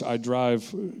 months, I drive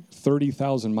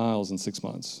 30,000 miles in 6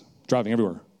 months, driving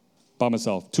everywhere by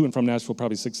myself, to and from Nashville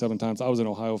probably 6-7 times. I was in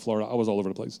Ohio, Florida. I was all over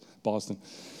the place, Boston.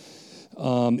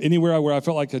 Anywhere where I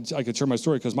felt like I could share my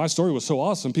story because my story was so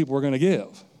awesome, people were going to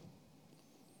give.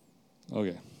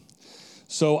 Okay.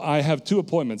 So I have 2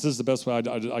 appointments. This is the best way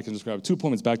I can describe it. 2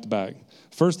 appointments back to back.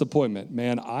 First appointment,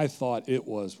 man, I thought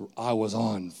I was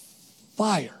on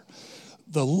fire.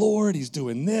 The Lord, he's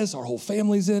doing this. Our whole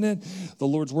family's in it. The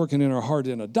Lord's working in our heart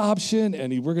in adoption,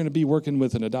 and we're going to be working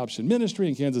with an adoption ministry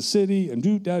in Kansas City, and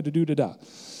do-da-da-do-da-da.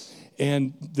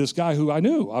 And this guy who I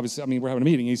knew, obviously, we're having a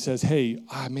meeting. He says, hey,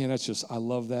 man, I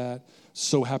love that.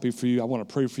 So happy for you. I want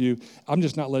to pray for you. I'm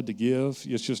just not led to give.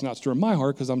 It's just not stirring my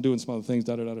heart because I'm doing some other things,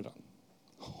 da-da-da-da-da.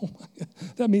 Oh, my God.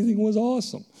 That meeting was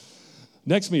awesome.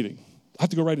 Next meeting, I have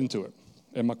to go right into it.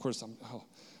 And, of course,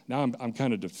 now I'm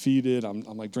kind of defeated. I'm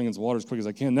like drinking some water as quick as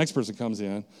I can. Next person comes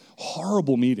in.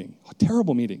 Horrible meeting.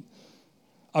 Terrible meeting.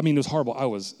 It was horrible. I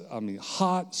was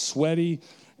hot, sweaty,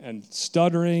 and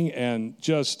stuttering, and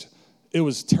it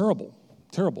was terrible.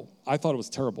 Terrible. I thought it was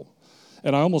terrible.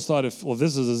 And I almost thought if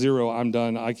this is a 0, I'm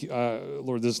done.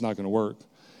 Lord, this is not going to work.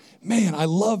 Man, I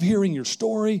love hearing your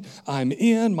story. I'm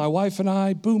in, my wife and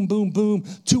I, boom, boom, boom,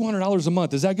 $200 a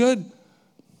month. Is that good?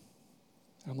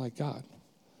 I'm like, God,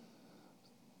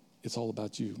 it's all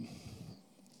about you.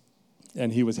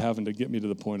 And he was having to get me to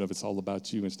the point of it's all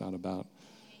about you. It's not about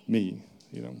me,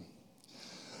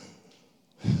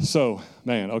 So,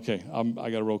 man, okay, I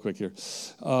got to roll quick here.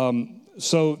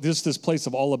 So this place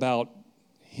of all about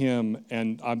him,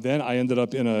 and then I ended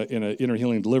up in a inner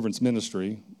healing deliverance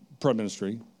ministry, prayer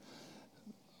ministry.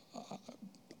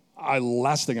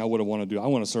 Last thing I would have wanted to do, I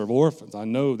want to serve orphans. I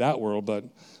know that world, but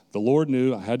the Lord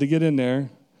knew I had to get in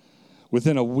there.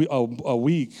 Within a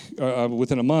week,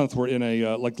 within a month, we're in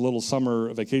a little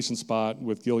summer vacation spot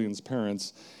with Gillian's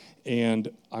parents, and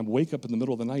I wake up in the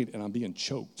middle of the night and I'm being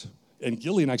choked. And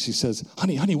Gillian actually says,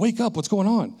 honey, wake up, what's going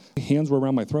on? My hands were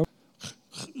around my throat.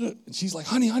 And she's like,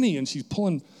 honey, and she's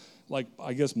pulling,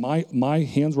 I guess my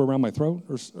hands were around my throat,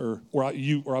 or I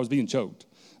was being choked.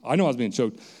 I know I was being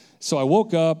choked. So I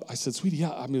woke up, I said, sweetie,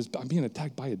 yeah, I'm being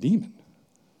attacked by a demon.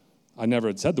 I never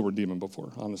had said the word demon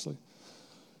before, honestly.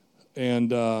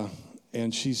 And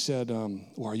she said, well,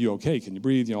 are you okay? Can you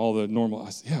breathe? All the normal.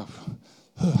 I said, yeah.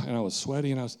 And I was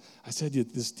sweaty, and I said,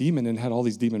 this demon, and had all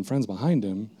these demon friends behind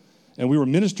him. And we were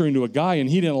ministering to a guy, and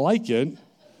he didn't like it.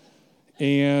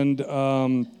 And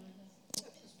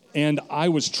I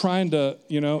was trying to,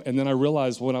 and then I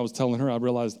realized when I was telling her, I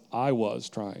realized I was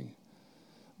trying.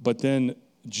 But then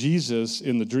Jesus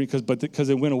in the dream, because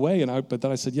it went away, but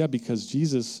then I said, yeah, because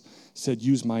Jesus said,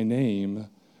 use my name,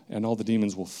 and all the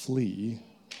demons will flee.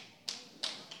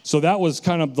 So that was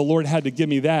kind of, the Lord had to give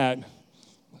me that.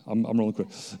 I'm rolling quick.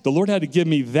 The Lord had to give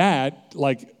me that,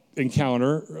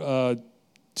 encounter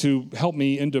to help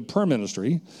me into prayer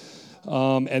ministry.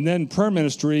 And then prayer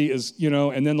ministry is,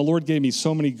 and then the Lord gave me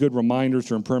so many good reminders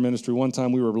during prayer ministry. One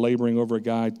time we were laboring over a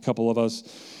guy, a couple of us,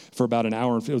 for about an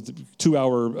hour. It was a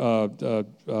 2-hour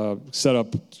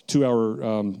setup,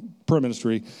 2-hour prayer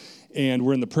ministry. And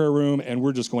we're in the prayer room, and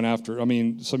we're just going after. Some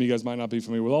of you guys might not be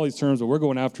familiar with all these terms, but we're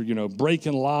going after,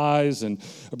 breaking lies and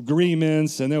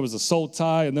agreements, and there was a soul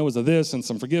tie, and there was a this, and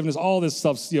some forgiveness, all this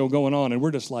stuff's, going on. And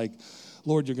we're just like,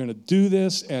 Lord, you're going to do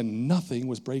this, and nothing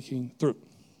was breaking through.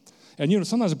 And,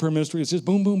 sometimes in prayer ministry, it's just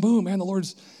boom, boom, boom, man, the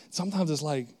Lord's, sometimes it's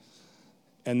like,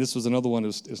 and this was another one,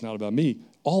 it's not about me.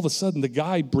 All of a sudden, the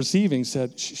guy receiving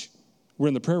said, shh, we're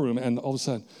in the prayer room, and all of a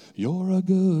sudden, you're a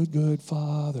good, good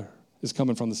father. Is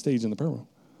coming from the stage in the prayer room.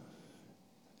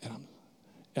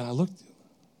 And I looked,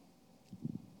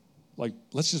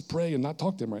 let's just pray and not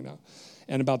talk to him right now.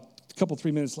 And about a couple,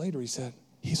 3 minutes later, he said,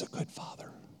 he's a good father.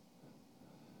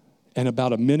 And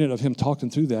about a minute of him talking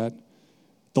through that,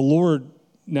 the Lord,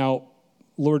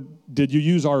 did you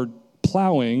use our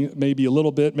plowing, maybe a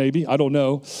little bit, maybe, I don't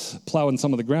know, plowing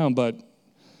some of the ground,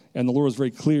 and the Lord was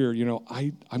very clear,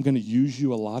 I'm going to use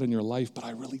you a lot in your life, but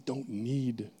I really don't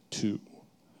need to.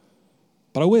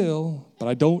 But I will, but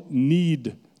I don't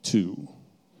need to.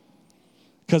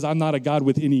 Because I'm not a God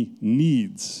with any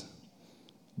needs,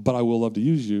 but I will love to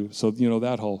use you. So,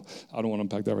 that whole, I don't want to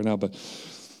unpack that right now, but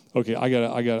okay, I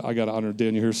gotta honor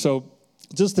Daniel here. So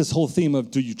just this whole theme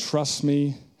of, do you trust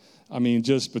me? I mean,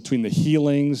 just between the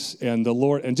healings and the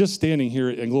Lord, and just standing here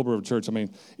in Global River Church, I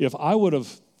mean, if I would have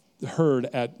heard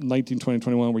at 19, 20,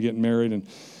 21, we're getting married, and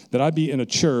that I'd be in a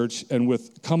church and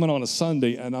with coming on a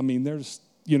Sunday, and I mean, there's,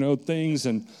 things,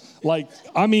 and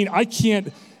I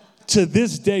can't, to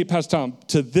this day, Pastor Tom,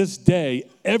 to this day,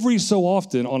 every so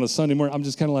often on a Sunday morning, I'm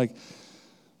just kind of like,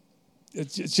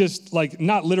 it's just like,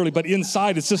 not literally, but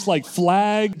inside, it's just like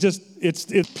flag, it's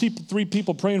people, 3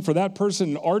 people praying for that person,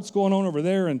 and art's going on over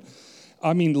there, and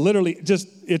I mean, literally, just,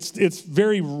 it's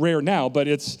very rare now, but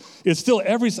it's still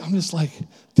I'm just like,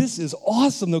 this is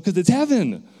awesome, though, because it's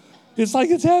heaven. It's like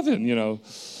it's heaven,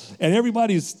 and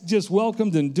everybody's just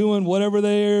welcomed and doing whatever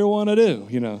they want to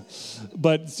do,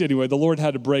 But anyway, the Lord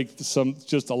had to break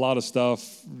just a lot of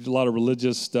stuff, a lot of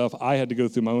religious stuff. I had to go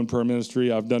through my own prayer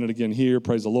ministry. I've done it again here.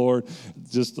 Praise the Lord.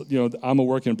 Just, I'm a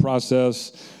work in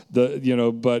process. And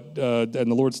the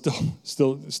Lord's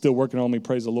still working on me.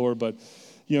 Praise the Lord. But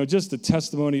just the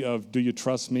testimony of, do you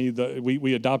trust me?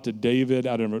 We adopted David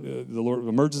out of the Lord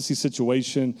emergency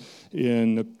situation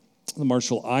in the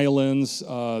Marshall Islands,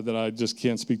 that I just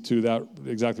can't speak to that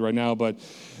exactly right now, but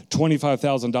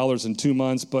 $25,000 in 2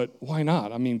 months, but why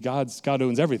not? I mean, God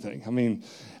owns everything. I mean,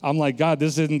 I'm like, God,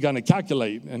 this isn't going to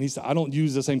calculate. And he said, I don't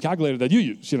use the same calculator that you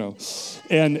use,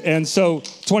 And so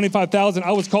 $25,000,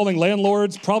 I was calling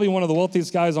landlords, probably one of the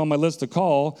wealthiest guys on my list to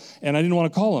call, and I didn't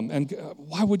want to call him. And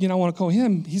why would you not want to call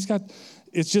him?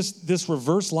 It's just this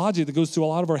reverse logic that goes through a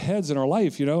lot of our heads in our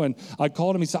life, And I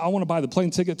called him. He said, I want to buy the plane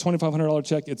ticket, $2,500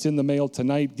 check. It's in the mail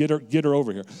tonight. Get her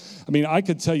over here. I mean, I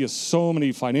could tell you so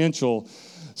many financial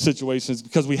situations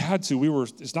because we had to.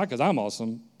 It's not because I'm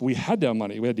awesome, but we had to have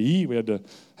money. We had to eat. We had to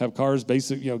have cars,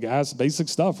 basic, gas, basic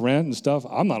stuff, rent and stuff.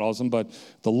 I'm not awesome, but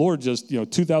the Lord just,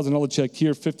 $2,000 check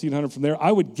here, $1,500 from there.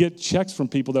 I would get checks from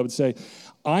people that would say,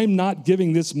 I'm not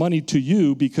giving this money to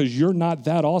you because you're not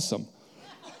that awesome.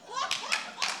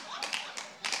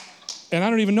 And I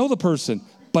don't even know the person,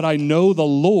 but I know the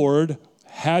Lord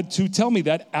had to tell me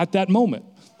that at that moment.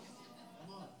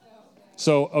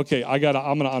 So, okay, I'm going to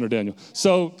honor Daniel.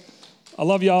 So, I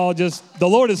love y'all. The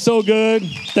Lord is so good.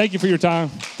 Thank you for your time.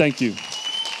 Thank you.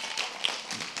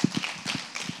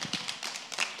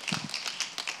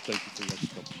 Thank you for your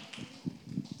help.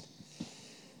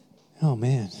 Oh,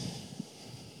 man.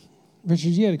 Richard,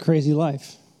 you had a crazy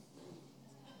life.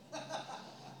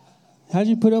 How'd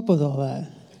you put up with all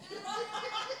that?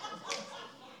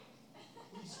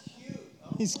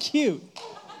 He's cute.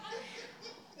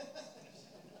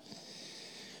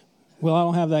 Well, I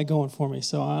don't have that going for me,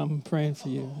 so I'm praying for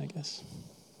you, I guess.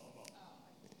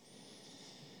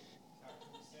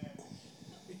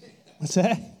 What's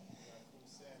that?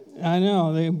 I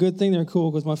know. Good thing they're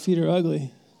cool because my feet are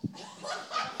ugly.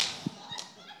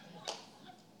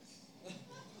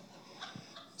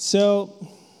 So,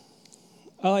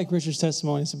 I like Richard's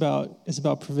testimony. It's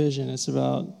about provision. It's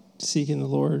about seeking the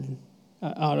Lord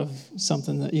out of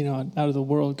something that, out of the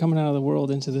world, coming out of the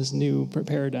world into this new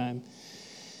paradigm.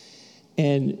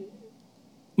 And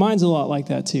mine's a lot like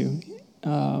that too.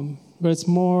 But it's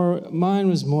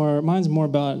mine's more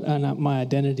about my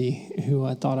identity, who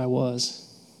I thought I was.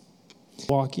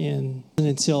 Walk in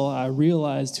until I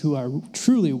realized who I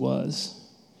truly was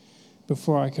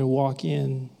before I could walk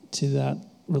in to that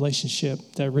relationship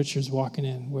that Richard's walking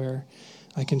in, where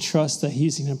I can trust that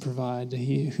he's going to provide, that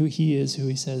who he is who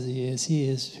he says he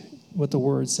is what the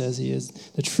Word says he is,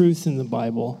 the truth in the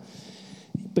Bible.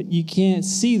 But you can't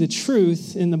see the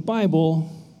truth in the Bible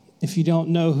if you don't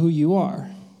know who you are,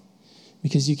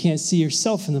 because you can't see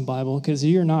yourself in the Bible, because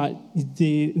you're not,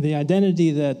 the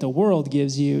identity that the world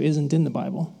gives you isn't in the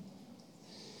Bible.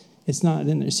 It's not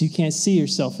in there, so you can't see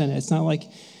yourself in it. It's not like,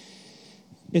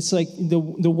 it's like the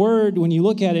Word, when you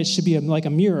look at it, should be like a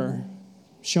mirror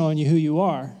showing you who you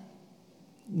are.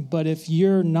 But if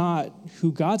you're not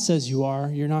who God says you are,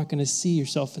 you're not going to see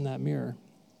yourself in that mirror.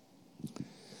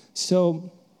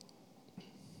 So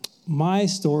my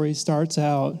story starts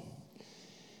out,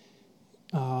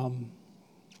 I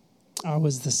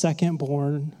was the second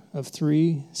born of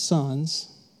 3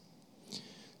 sons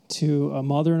to a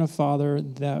mother and a father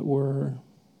that were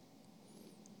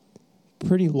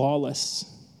pretty lawless.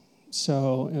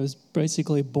 So it was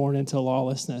basically born into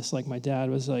lawlessness. Like my dad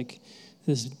was like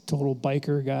this total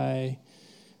biker guy.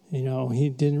 You know, he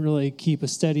didn't really keep a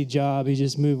steady job. He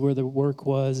just moved where the work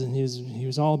was, and he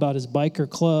was all about his biker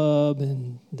club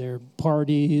and their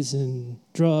parties and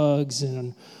drugs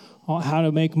and how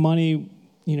to make money,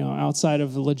 you know, outside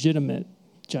of a legitimate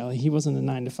job. He wasn't a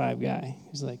 9-to-5 guy. He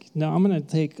was like, no, I'm going to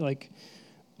take like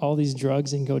all these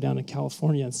drugs and go down to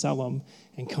California and sell them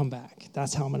and come back.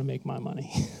 That's how I'm going to make my money.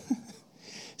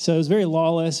 So it was very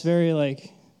lawless, very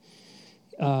like,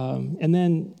 and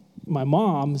then my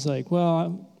mom was like,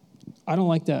 well, I don't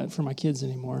like that for my kids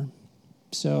anymore.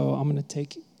 So I'm going to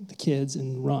take the kids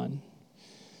and run.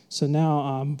 So now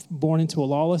I'm born into a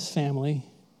lawless family,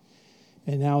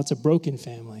 and now it's a broken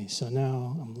family. So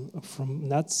now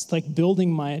that's like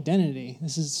building my identity.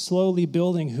 This is slowly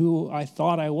building who I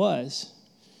thought I was,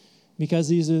 because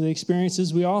these are the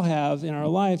experiences we all have in our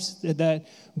lives that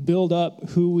build up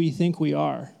who we think we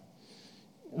are.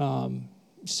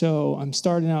 So I'm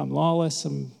starting out lawless,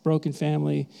 I'm broken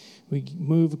family. We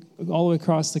move all the way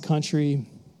across the country,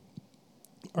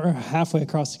 or halfway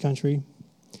across the country,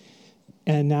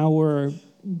 and now we're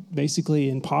basically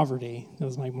in poverty.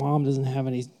 Because my mom doesn't have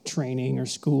any training or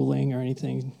schooling or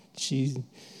anything. She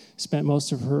spent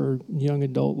most of her young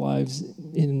adult lives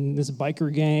in this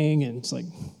biker gang, and it's like,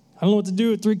 I don't know what to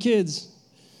do with 3 kids.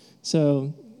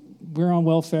 So we're on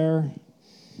welfare,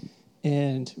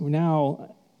 and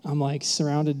now I'm like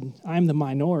surrounded. I'm the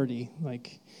minority.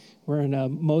 Like, we're in a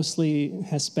mostly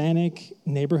Hispanic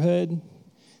neighborhood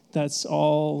that's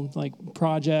all like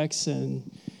projects,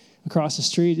 and across the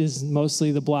street is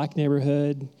mostly the black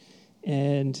neighborhood.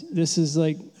 And this is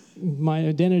like my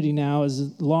identity now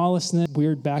is lawlessness,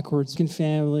 weird backwards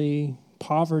family,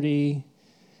 poverty,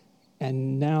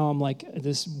 and now I'm like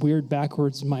this weird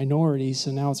backwards minority.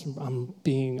 So now I'm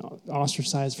being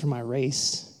ostracized for my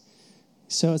race.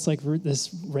 So it's like this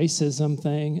racism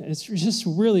thing. It's just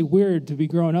really weird to be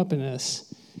growing up in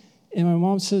this. And my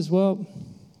mom says, well,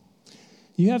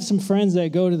 you have some friends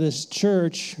that go to this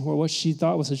church, or what she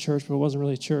thought was a church, but it wasn't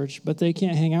really a church, but they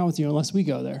can't hang out with you unless we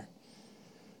go there.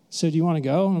 So do you want to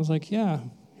go? And I was like, yeah,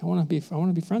 I want to be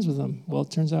friends with them. Well,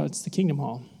 it turns out it's the Kingdom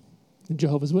Hall, the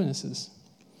Jehovah's Witnesses.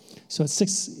 So at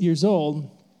 6 years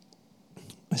old,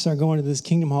 I started going to this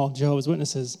Kingdom Hall, Jehovah's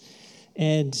Witnesses,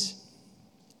 and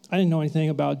I didn't know anything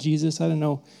about Jesus. I didn't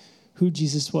know who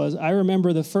Jesus was. I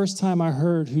remember the first time I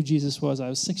heard who Jesus was, I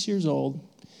was 6 years old,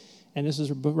 and this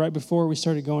was right before we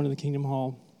started going to the Kingdom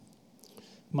Hall.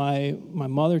 My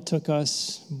mother took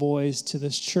us boys to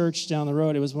this church down the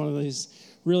road. It was one of these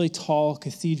really tall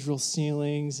cathedral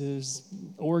ceilings. There's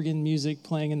organ music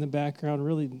playing in the background,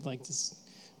 really like this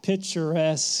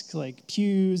picturesque, like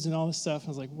pews and all this stuff. I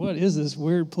was like, what is this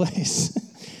weird place?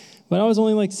 But I was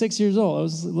only like 6 years old. I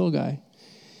was a little guy.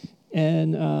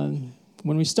 And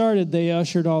when we started, they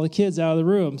ushered all the kids out of the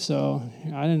room. So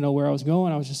I didn't know where I was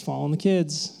going. I was just following the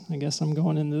kids. I guess I'm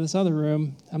going into this other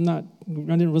room. I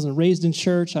wasn't raised in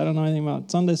church. I don't know anything about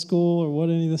Sunday school or what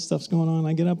any of this stuff's going on.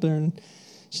 I get up there and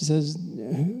she says,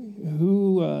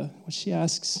 she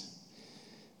asks,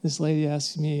 this lady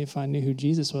asks me if I knew who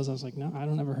Jesus was. I was like, no, I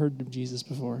don't ever heard of Jesus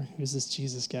before. Who's this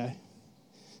Jesus guy?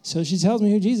 So she tells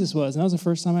me who Jesus was, and that was the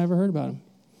first time I ever heard about him.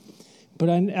 But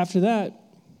after that,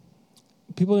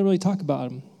 people didn't really talk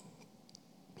about him.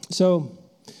 So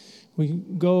we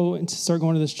go and start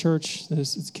going to this church,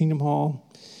 this Kingdom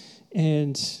Hall,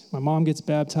 and my mom gets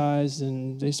baptized,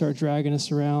 and they start dragging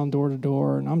us around door to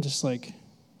door, and I'm just like,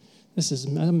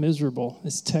 I'm miserable.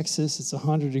 It's Texas. It's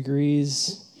 100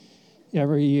 degrees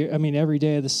every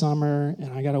day of the summer,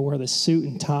 and I got to wear the suit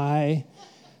and tie.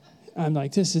 I'm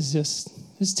like, this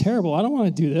is terrible. I don't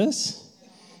want to do this.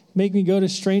 Make me go to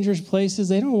strangers' places.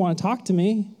 They don't want to talk to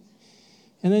me.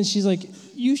 And then she's like,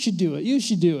 you should do it. You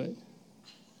should do it.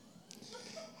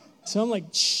 So I'm like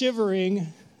shivering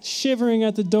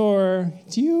at the door.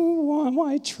 Do you want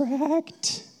my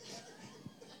tract?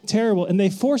 Terrible. And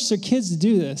they force their kids to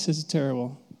do this. It's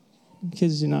terrible.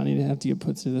 Kids do not need to have to get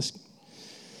put through this.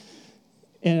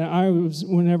 And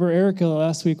whenever Erica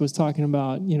last week was talking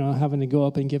about, having to go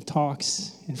up and give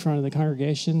talks in front of the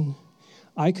congregation,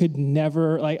 I could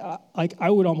never, I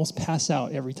would almost pass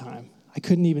out every time. I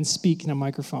couldn't even speak in a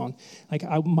microphone.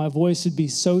 My voice would be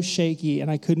so shaky, and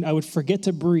I would forget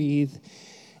to breathe.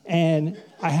 And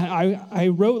I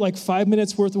wrote 5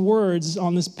 minutes worth of words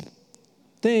on this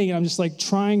thing, and I'm just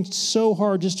trying so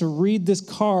hard just to read this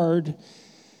card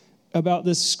about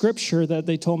this scripture that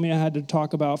they told me I had to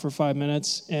talk about for 5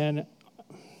 minutes, and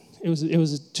it was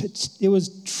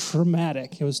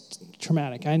traumatic. It was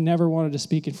traumatic. I never wanted to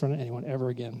speak in front of anyone ever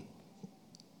again.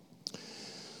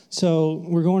 So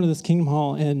we're going to this Kingdom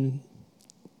Hall, and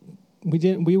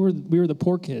we were the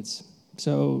poor kids.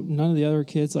 So none of the other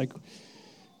kids like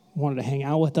wanted to hang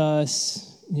out with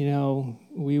us. You know,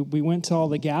 we went to all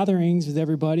the gatherings with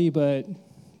everybody, but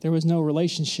there was no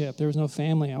relationship. There was no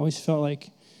family. I always felt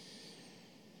like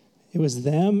it was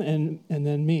them and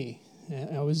then me.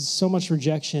 There was so much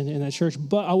rejection in that church,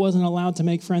 but I wasn't allowed to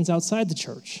make friends outside the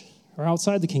church or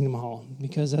outside the Kingdom Hall,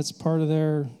 because that's part of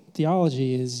their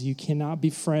theology is you cannot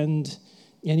befriend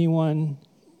anyone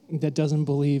that doesn't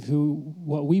believe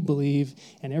what we believe,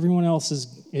 and everyone else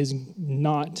is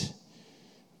not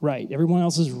right. Everyone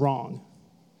else is wrong.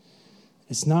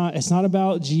 It's not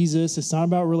about Jesus. It's not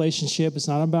about relationship. It's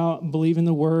not about believing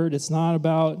the word. It's not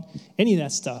about any of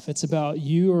that stuff. It's about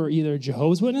you are either a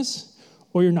Jehovah's Witness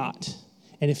or you're not.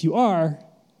 And if you are,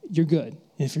 you're good.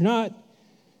 And if you're not,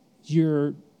 you're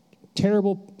a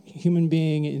terrible human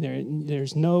being. And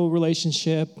there's no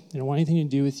relationship. They don't want anything to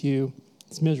do with you.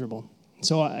 It's miserable.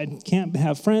 So I can't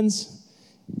have friends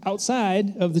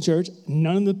outside of the church.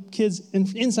 None of the kids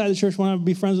inside the church wanted to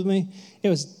be friends with me. It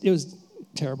was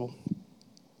terrible.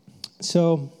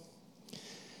 So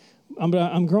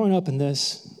I'm growing up in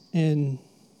this, and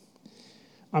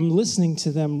I'm listening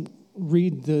to them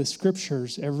read the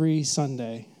scriptures every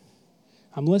Sunday.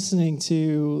 I'm listening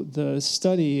to the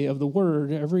study of the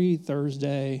Word every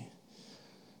Thursday,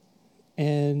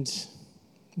 and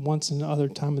once another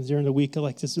time during the week, I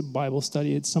like this Bible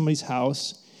study at somebody's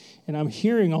house, and I'm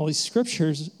hearing all these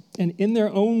scriptures, and in their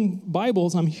own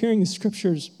Bibles, I'm hearing the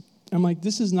scriptures. I'm like,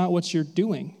 this is not what you're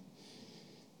doing.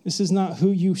 This is not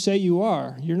who you say you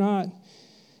are. You're not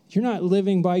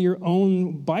living by your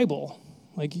own Bible,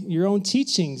 like your own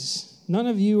teachings. None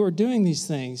of you are doing these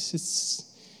things.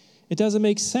 It doesn't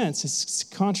make sense. It's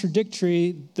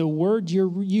contradictory. The word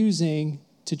you're using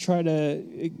to try to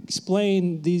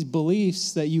explain these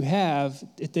beliefs that you have,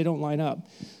 if they don't line up.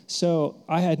 So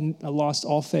I lost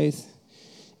all faith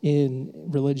in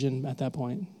religion at that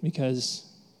point,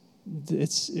 because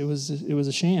it was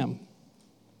a sham.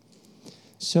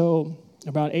 So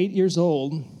about 8 years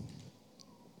old,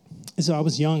 so I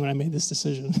was young when I made this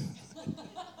decision.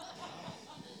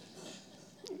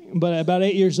 But at about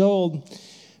 8 years old,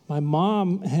 my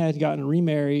mom had gotten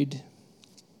remarried,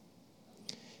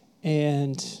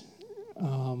 and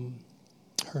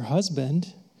her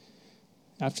husband,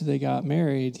 after they got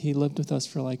married, he lived with us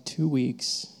for like 2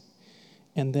 weeks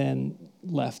and then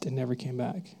left and never came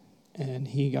back. And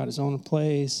he got his own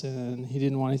place, and he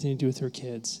didn't want anything to do with her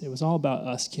kids. It was all about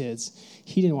us kids.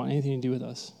 He didn't want anything to do with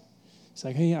us. He's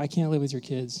like, hey, I can't live with your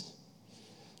kids.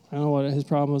 I don't know what his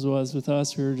problem was with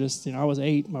us. We were just, I was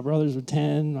 8. My brothers were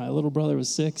 10. My little brother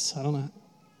was 6. I don't know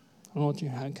what you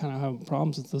kind of have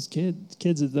problems with those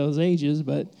kids at those ages,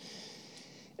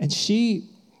 and she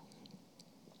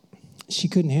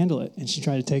couldn't handle it, and she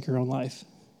tried to take her own life.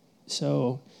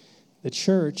 So the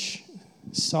church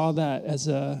saw that as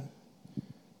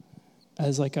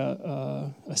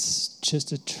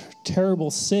just a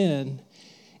terrible sin,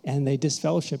 and they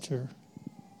disfellowshipped her.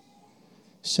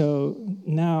 So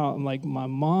now I'm like, my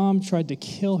mom tried to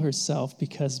kill herself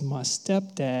because my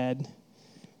stepdad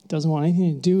doesn't want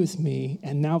anything to do with me,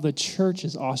 and now the church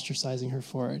is ostracizing her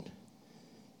for it.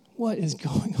 What is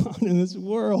going on in this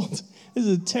world? This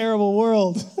is a terrible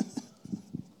world.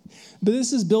 But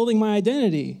this is building my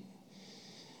identity.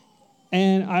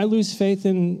 And I lose faith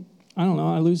in,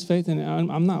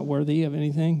 I'm not worthy of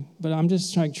anything, but I'm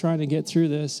just trying to get through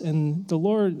this. And the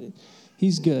Lord,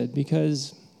 He's good,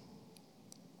 because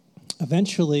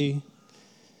eventually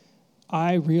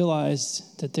I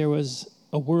realized that there was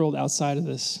a world outside of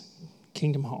this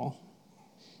Kingdom Hall,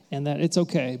 and that it's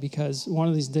okay, because one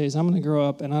of these days I'm going to grow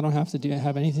up and I don't have to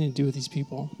have anything to do with these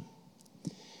people.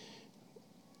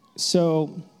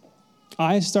 So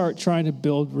I start trying to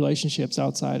build relationships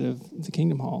outside of the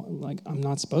Kingdom Hall. Like, I'm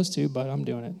not supposed to, but I'm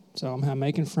doing it. So I'm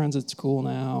making friends at school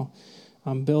now.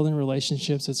 I'm building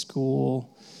relationships at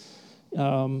school,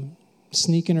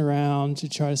 sneaking around to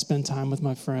try to spend time with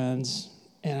my friends.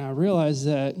 And I realized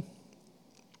that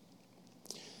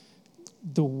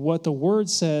what the Word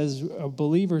says a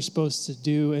believer is supposed to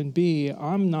do and be,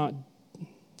 I'm not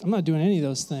doing any of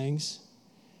those things.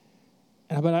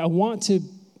 But I want to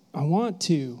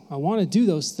do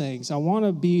those things. I want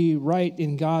to be right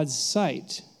in God's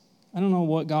sight. I don't know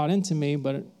what got into me,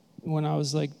 but when I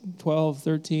was like 12,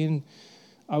 13,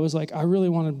 I was like, I really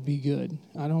want to be good.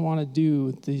 I don't want to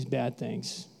do these bad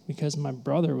things, because my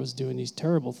brother was doing these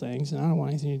terrible things, and I don't want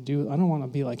anything to do. I don't want to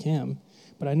be like him.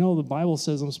 But I know the Bible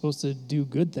says I'm supposed to do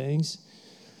good things.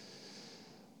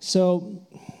 So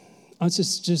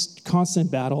it's just constant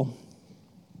battle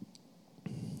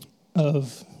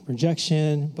of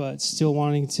rejection, but still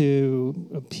wanting to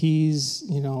appease,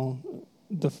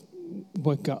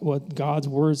 what God's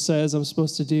word says I'm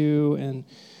supposed to do. And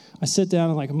I sit down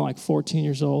and I'm like 14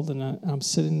 years old, and I'm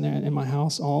sitting there in my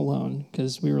house all alone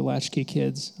because we were latchkey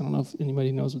kids. I don't know if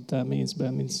anybody knows what that means, but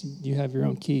it means you have your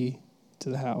own key to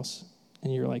the house,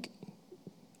 and you're like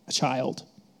a child.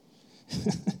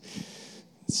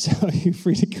 So you're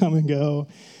free to come and go.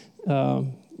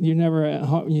 You're never at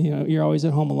home, you're always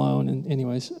at home alone. And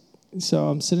anyways, so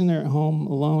I'm sitting there at home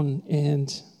alone,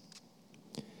 and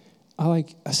I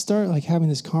start having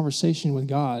this conversation with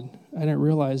God. I didn't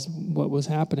realize what was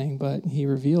happening, but he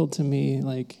revealed to me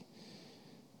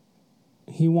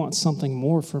he wants something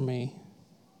more for me.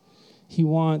 He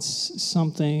wants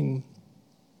something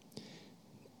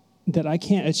that I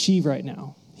can't achieve right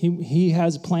now. He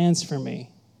has plans for me,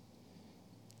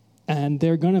 and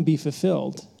they're going to be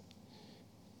fulfilled.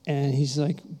 And he's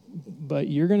like, but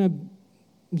you're going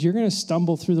to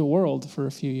stumble through the world for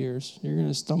a few years. You're going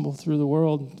to stumble through the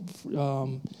world.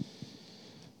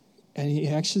 And he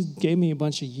actually gave me a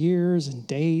bunch of years and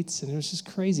dates, and it was just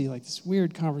crazy, this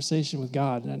weird conversation with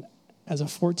God. And as a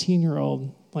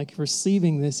 14-year-old,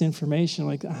 receiving this information,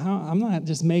 I'm not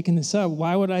just making this up.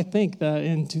 Why would I think that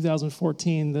in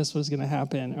 2014 this was going to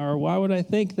happen? Or why would I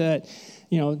think that,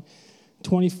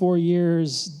 24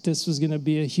 years this was going to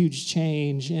be a huge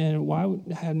change? And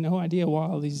I had no idea why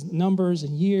all these numbers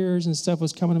and years and stuff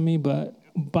was coming to me. But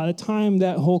by the time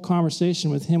that whole conversation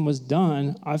with him was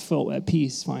done, I felt at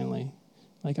peace finally.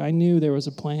 I knew there was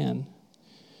a plan,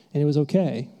 and it was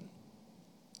okay.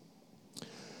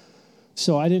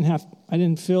 So I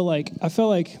felt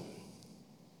like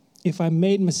if I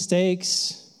made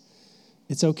mistakes,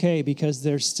 it's okay because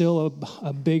there's still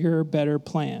a bigger, better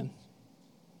plan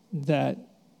that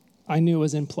I knew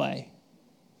was in play.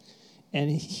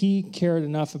 And he cared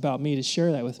enough about me to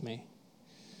share that with me.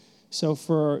 So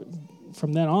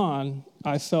from then on,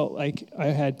 I felt like I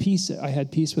had peace. I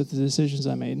had peace with the decisions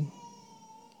I made.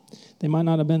 They might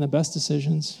not have been the best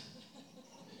decisions.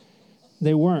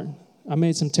 They weren't. I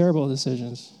made some terrible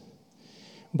decisions.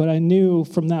 But I knew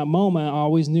from that moment, I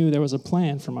always knew there was a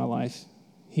plan for my life.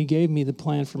 He gave me the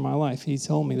plan for my life. He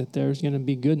told me that there's going to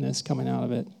be goodness coming out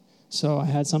of it. So I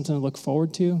had something to look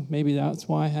forward to. Maybe that's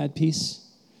why I had peace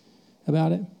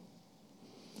about it.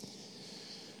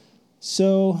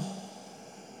 So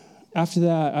after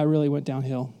that, I really went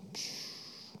downhill.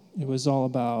 It was all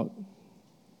about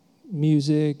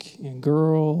music and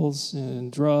girls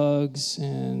and drugs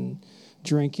and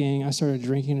drinking. I started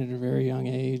drinking at a very young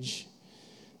age.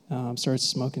 Started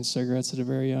smoking cigarettes at a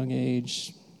very young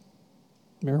age.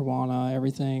 Marijuana,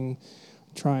 everything.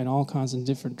 Trying all kinds of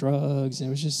different drugs. And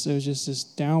it was just this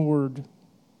downward.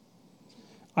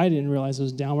 I didn't realize it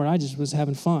was downward. I just was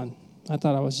having fun. I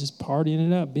thought I was just partying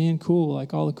it up, being cool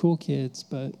like all the cool kids.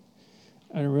 But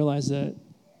I didn't realize that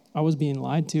I was being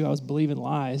lied to. I was believing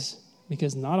lies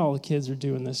because not all the kids are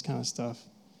doing this kind of stuff.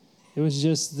 It was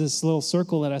just this little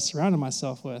circle that I surrounded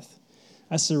myself with.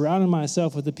 I surrounded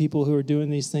myself with the people who were doing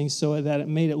these things so that it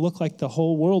made it look like the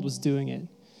whole world was doing it.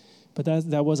 But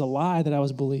that was a lie that I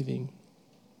was believing.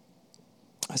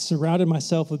 I surrounded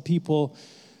myself with people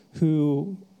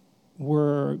who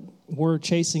were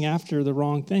chasing after the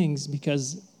wrong things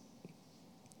because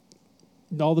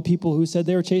all the people who said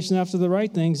they were chasing after the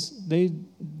right things,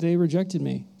 they rejected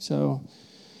me. So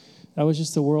that was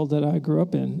just the world that I grew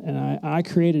up in, and I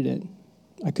created it.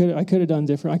 I could have done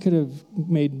different. I could have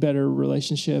made better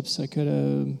relationships. I could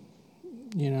have,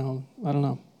 I don't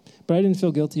know. But I didn't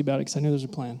feel guilty about it because I knew there was a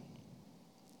plan.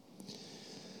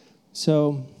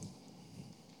 So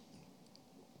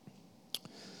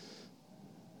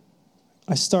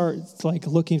I start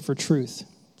looking for truth.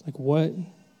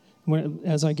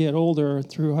 As I get older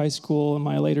through high school and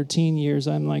my later teen years,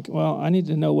 I'm like, well, I need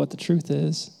to know what the truth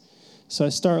is. So I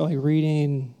start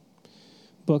reading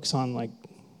books on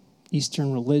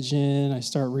Eastern religion. I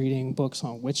start reading books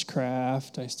on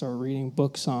witchcraft. I start reading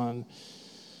books on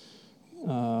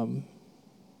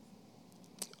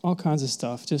all kinds of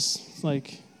stuff. Just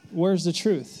where's the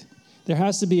truth? There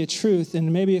has to be a truth,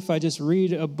 and maybe if I just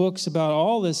read books about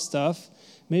all this stuff,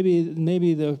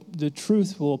 maybe the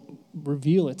truth will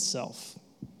reveal itself.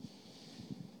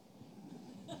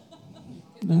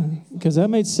 Because that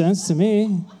made sense to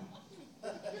me.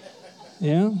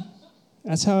 Yeah,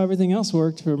 that's how everything else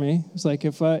worked for me. It's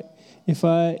if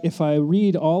I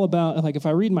read all about if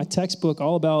I read my textbook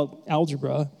all about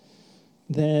algebra,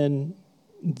 then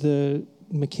the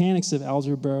mechanics of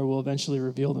algebra will eventually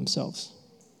reveal themselves.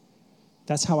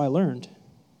 That's how I learned.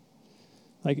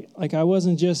 I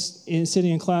wasn't just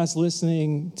sitting in class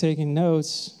listening, taking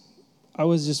notes. I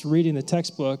was just reading the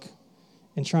textbook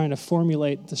and trying to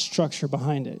formulate the structure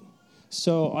behind it.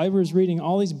 So I was reading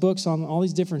all these books on all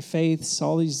these different faiths,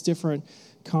 all these different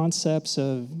concepts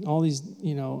of all these,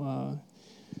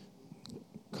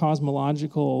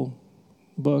 cosmological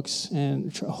books,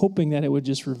 and hoping that it would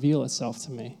just reveal itself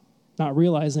to me, not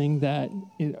realizing that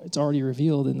it's already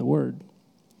revealed in the Word.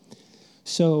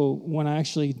 So when I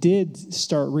actually did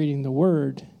start reading the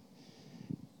Word,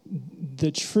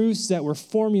 the truths that were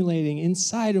formulating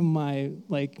inside of my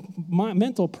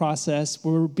mental process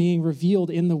were being revealed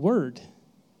in the Word.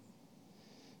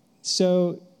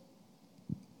 So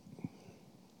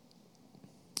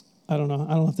I don't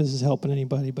know if this is helping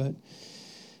anybody, but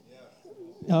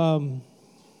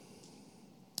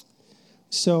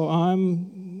so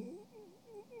I'm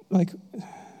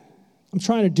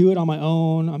trying to do it on my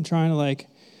own. I'm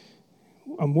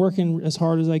working as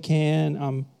hard as I can.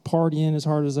 I'm partying as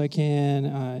hard as I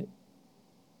can.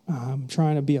 I'm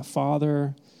trying to be a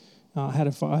father. I had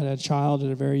a child at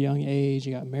a very young age.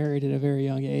 I got married at a very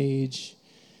young age.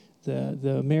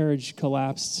 The marriage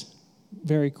collapsed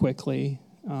very quickly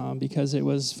because it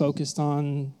was focused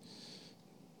on.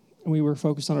 We were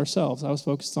focused on ourselves. I was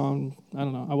focused on,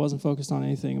 I wasn't focused on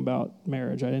anything about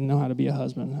marriage. I didn't know how to be a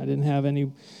husband. I didn't have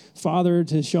any father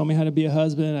to show me how to be a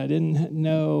husband. I didn't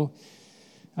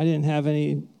have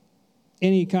any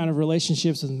kind of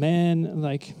relationships with men.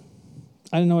 I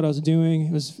didn't know what I was doing.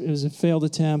 It was a failed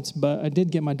attempt, but I did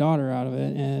get my daughter out of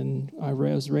it, and I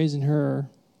was raising her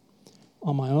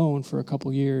on my own for a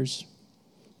couple years.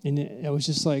 And it was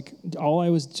just all I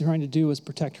was trying to do was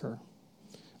protect her.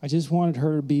 I just wanted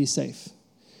her to be safe.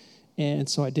 And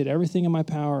so I did everything in my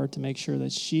power to make sure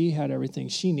that she had everything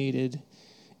she needed,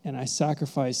 and I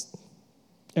sacrificed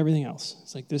everything else.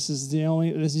 It's this is the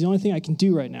only thing I can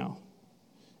do right now,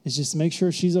 is just to make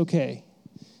sure she's okay.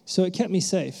 So it kept me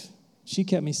safe. She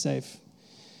kept me safe.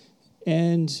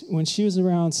 And when she was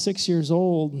around 6 years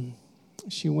old,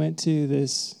 she went to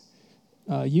this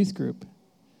youth group.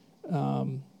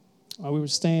 We were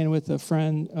staying with a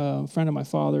friend of my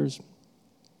father's,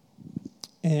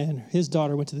 and his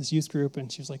daughter went to this youth group,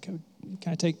 and she was like, "Can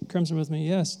I take Crimson with me?"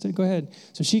 "Yes, go ahead."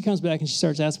 So she comes back, and she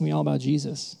starts asking me all about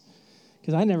Jesus,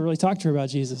 because I never really talked to her about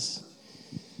Jesus.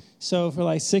 So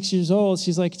for 6 years old,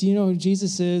 she's like, "Do you know who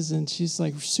Jesus is?" And she's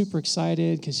super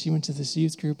excited because she went to this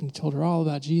youth group and told her all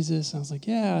about Jesus. And I was like,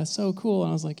 "Yeah, so cool." And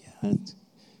I was like,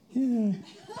 yeah,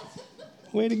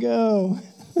 way to go.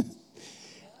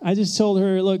 I just told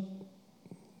her, "Look,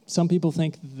 some people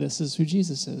think this is who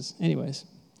Jesus is." Anyways.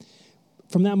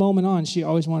 From that moment on, she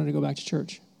always wanted to go back to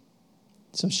church.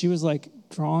 So she was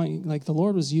drawing, the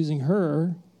Lord was using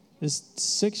her, this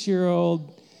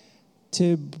 6-year-old,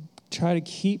 to try to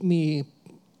keep me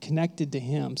connected to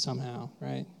Him somehow,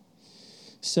 right?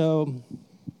 So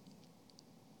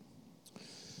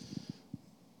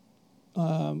me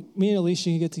and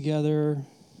Alicia get together.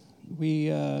 We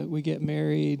get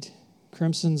married.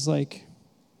 Crimson's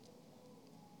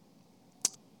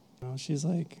she's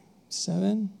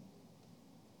 7.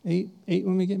 8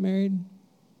 when we get married.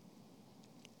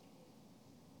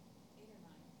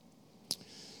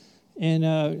 8 or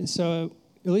 9. And so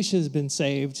Alicia has been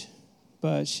saved,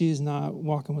 but she's not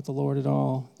walking with the Lord at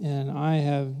all. And I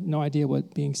have no idea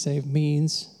what being saved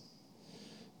means.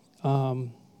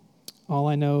 All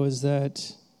I know is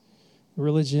that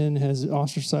religion has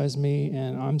ostracized me,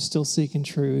 and I'm still seeking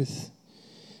truth,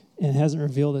 and it hasn't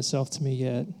revealed itself to me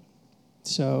yet.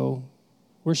 So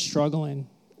we're struggling.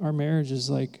 Our marriage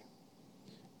is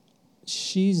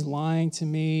she's lying to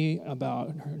me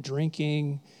about her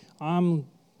drinking. I'm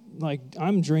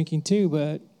drinking too,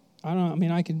 but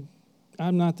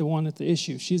I'm not the one at the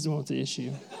issue. She's the one with the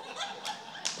issue.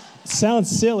 It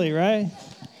sounds silly, right?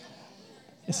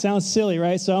 So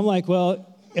I'm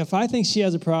well, if I think she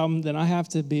has a problem, then I have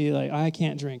to be I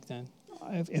can't drink then.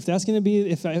 If that's going to be,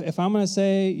 if I'm going to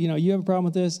say, you have a problem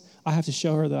with this, I have to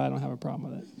show her that I don't have a problem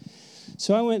with it.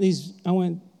 So I went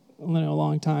a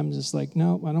long time, just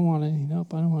nope, I don't want any.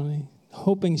 Nope, I don't want any.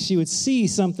 Hoping she would see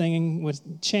something and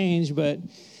would change, but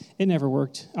it never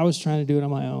worked. I was trying to do it on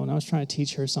my own. I was trying to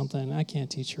teach her something. I can't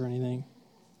teach her anything.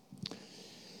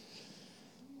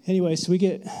 Anyway, so we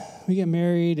get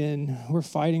married, and we're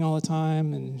fighting all the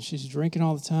time, and she's drinking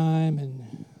all the time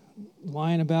and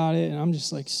lying about it, and I'm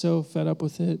just so fed up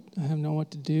with it. I have no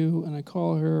what to do, and I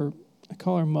call her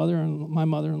my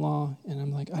mother-in-law, and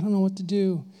I'm I don't know what to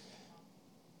do.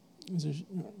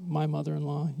 My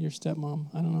mother-in-law, your stepmom.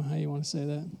 I don't know how you want to say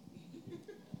that.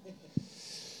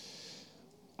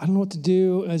 I don't know what to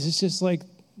do. It's just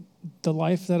the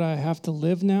life that I have to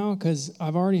live now, because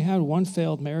I've already had one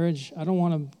failed marriage. I don't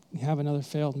want to have another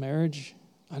failed marriage.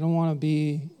 I don't want to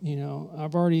be,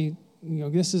 I've already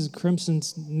this is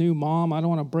Crimson's new mom. I don't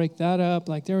want to break that up.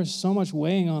 Like, there was so much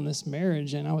weighing on this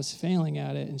marriage, and I was failing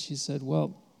at it. And she said,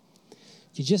 well,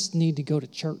 you just need to go to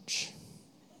church.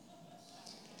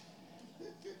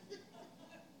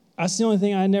 That's the only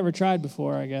thing I never tried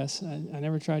before, I guess. I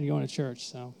never tried going to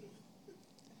church,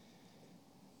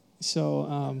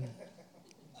 So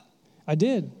I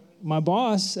did. My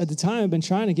boss at the time had been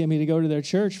trying to get me to go to their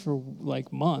church for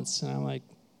like months. And I'm like,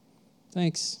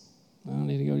 thanks. I don't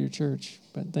need to go to your church,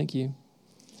 but thank you.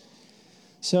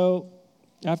 So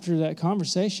after that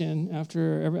conversation,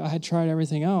 after I had tried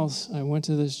everything else, I went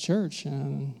to this church,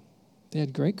 and they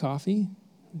had great coffee,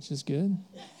 which is good.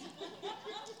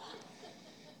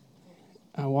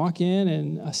 I walk in,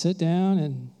 and I sit down,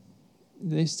 and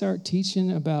they start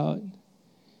teaching about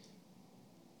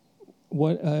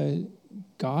what a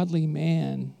godly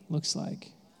man looks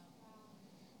like.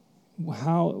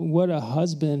 What a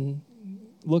husband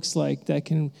looks like that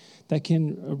can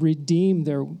redeem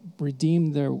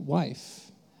their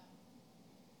wife.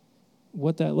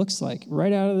 What that looks like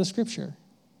right out of the scripture.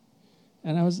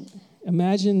 And I was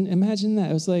imagine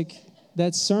that. It was like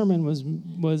that sermon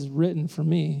was written for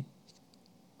me.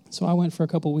 So I went for a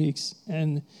couple weeks,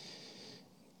 and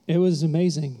it was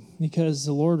amazing because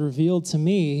the Lord revealed to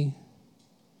me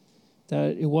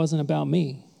that it wasn't about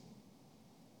me.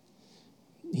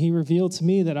 He revealed to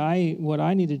me that what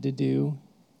I needed to do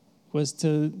was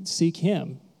to seek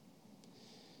him.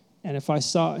 And if I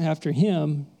sought after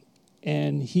him,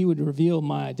 and he would reveal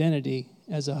my identity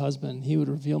as a husband, he would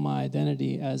reveal my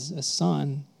identity as a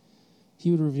son,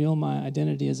 he would reveal my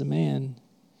identity as a man.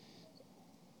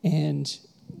 And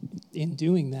in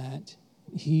doing that,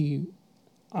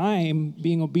 I'm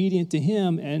being obedient to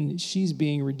him, and she's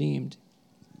being redeemed.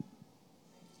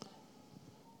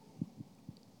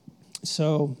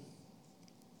 So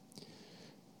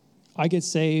I get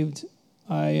saved.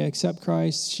 I accept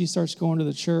Christ. She starts going to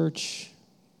the church.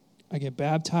 I get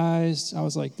baptized. I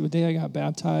was like, the day I got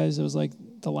baptized, it was like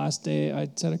the last day I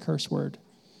said a curse word.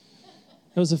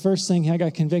 It was the first thing I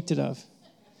got convicted of.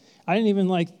 I didn't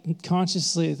even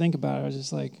consciously think about it. I was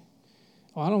just like,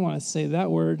 I don't want to say that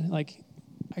word. Like,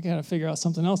 I got to figure out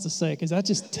something else to say because that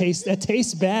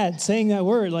tastes bad saying that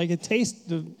word. Like, it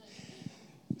tastes.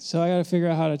 So I got to figure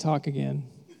out how to talk again.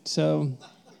 So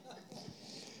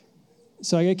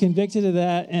I get convicted of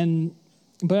that,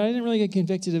 but I didn't really get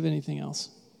convicted of anything else.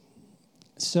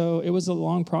 So it was a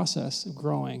long process of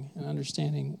growing and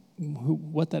understanding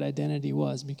what that identity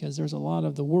was, because there's a lot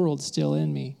of the world still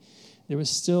in me. There was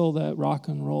still that rock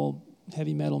and roll,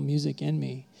 heavy metal music in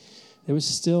me. There was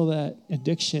still that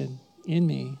addiction in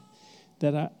me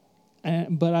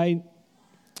but I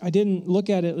didn't look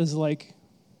at it as like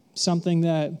something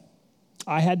that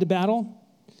I had to battle.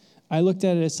 I looked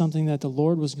at it as something that the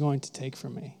Lord was going to take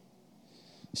from me.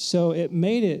 So it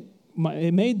made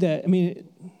that,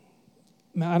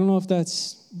 I don't know if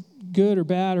that's good or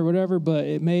bad or whatever, but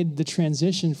it made the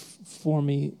transition for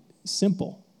me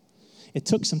simple. It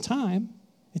took some time.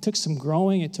 It took some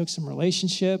growing. It took some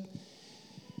relationship.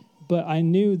 But I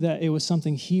knew that it was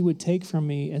something he would take from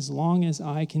me as long as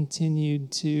I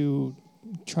continued to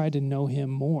try to know him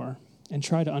more and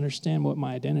try to understand what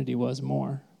my identity was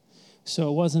more. So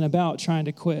it wasn't about trying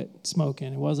to quit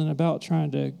smoking. It wasn't about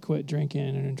trying to quit drinking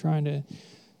and trying to,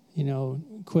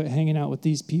 quit hanging out with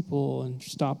these people and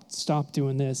stop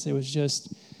doing this. It was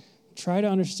just try to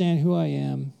understand who I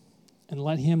am and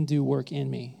let him do work in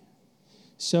me.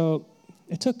 So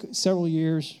it took several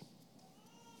years,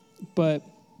 but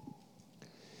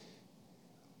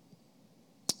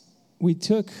we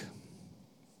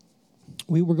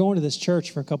were going to this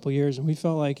church for a couple of years, and we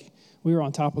felt like we were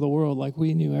on top of the world, like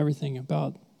we knew everything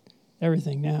about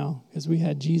everything now because we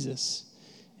had Jesus.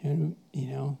 And,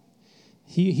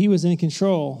 he was in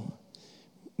control,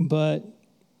 but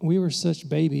we were such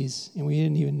babies, and we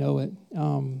didn't even know it.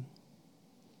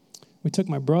 We took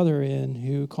my brother in,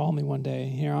 who called me one day.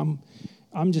 Here,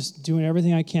 I'm just doing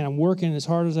everything I can. I'm working as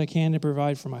hard as I can to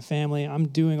provide for my family. I'm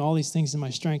doing all these things in my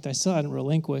strength. I still hadn't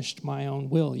relinquished my own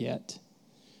will yet.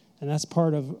 And that's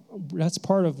part of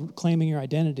claiming your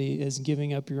identity is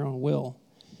giving up your own will.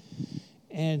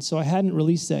 And so I hadn't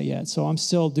released that yet. So I'm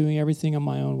still doing everything on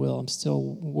my own will. I'm still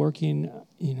working,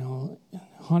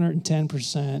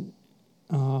 110%,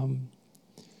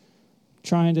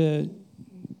 trying to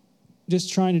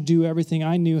do everything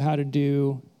I knew how to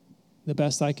do the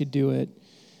best I could do it.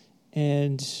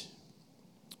 And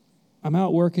I'm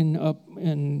out working up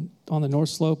on the North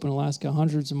Slope in Alaska,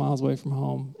 hundreds of miles away from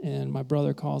home, and my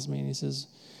brother calls me and he says,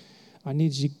 I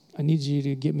need you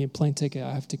to get me a plane ticket.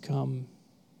 I have to come.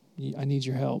 I need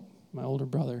your help. My older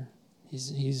brother,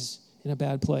 he's in a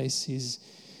bad place. He's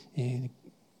in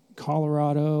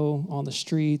Colorado on the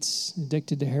streets,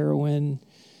 addicted to heroin.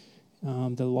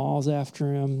 The law's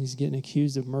after him. He's getting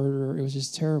accused of murder. It was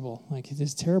just terrible. Like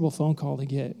this terrible phone call to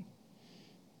get.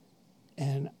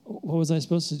 And what was I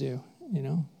supposed to do?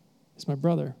 It's my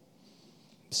brother.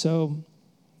 So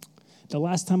the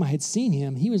last time I had seen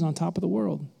him, he was on top of the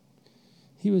world.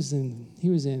 He was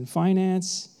in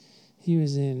finance. He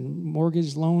was in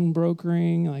mortgage loan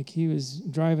brokering. Like he was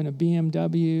driving a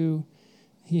BMW.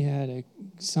 He had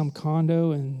some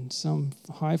condo in some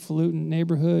highfalutin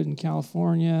neighborhood in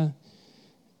California.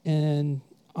 And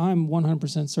I'm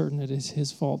 100% certain that it's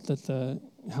his fault that the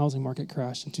housing market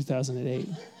crashed in 2008.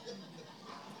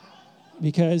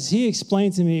 Because he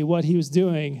explained to me what he was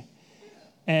doing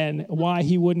and why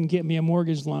he wouldn't get me a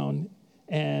mortgage loan.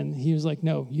 And he was like,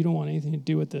 no, you don't want anything to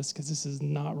do with this because this is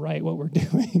not right what we're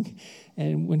doing.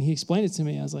 And when he explained it to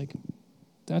me, I was like,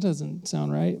 that doesn't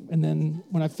sound right. And then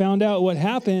when I found out what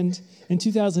happened in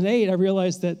 2008, I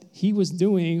realized that he was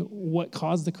doing what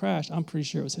caused the crash. I'm pretty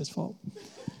sure it was his fault.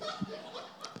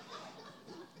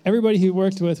 Everybody he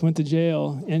worked with went to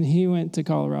jail, and he went to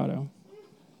Colorado.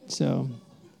 So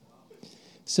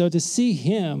to see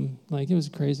him, like, it was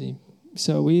crazy.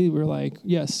 So we were like,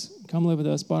 yes, come live with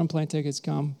us. Bought him plane tickets,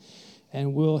 come,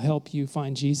 and we'll help you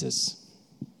find Jesus.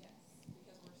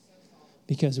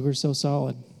 Because we're so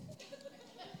solid.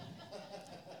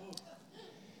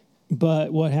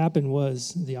 But what happened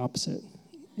was the opposite.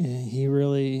 And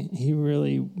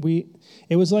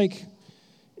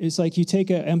it's like you take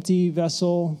an empty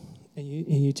vessel and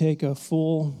you take a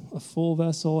full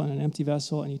vessel and an empty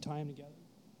vessel and you tie them together.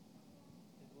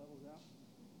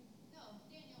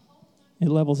 It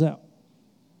levels out.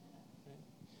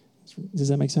 Does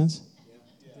that make sense? Yeah.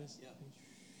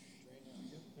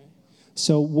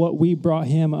 So what we brought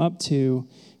him up to,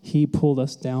 he pulled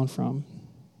us down from.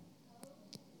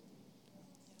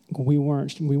 We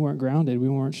weren't grounded. We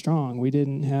weren't strong.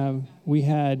 We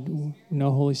had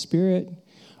no Holy Spirit.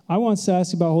 I once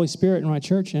asked about Holy Spirit in my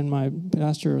church, and my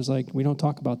pastor was like, we don't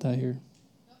talk about that here.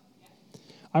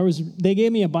 They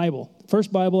gave me a Bible.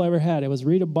 First Bible I ever had. It was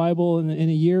read a Bible in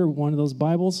a year, one of those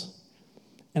Bibles.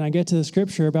 And I get to the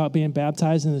scripture about being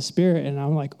baptized in the Spirit, and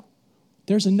I'm like,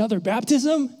 there's another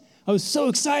baptism? I was so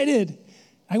excited.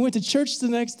 I went to church the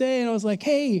next day, and I was like,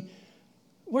 hey,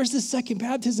 where's the second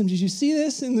baptism? Did you see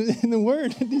this in the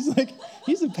Word? And he's like,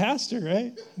 he's a pastor,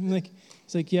 right?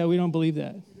 He's like, yeah, we don't believe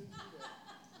that.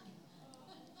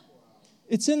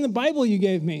 It's in the Bible you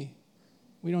gave me.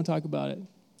 We don't talk about it.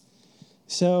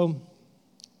 So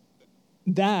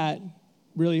that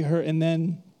really hurt. And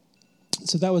then,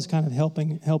 so that was kind of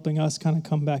helping us kind of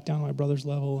come back down to my brother's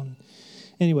level. And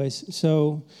anyways,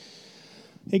 so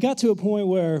it got to a point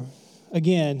where,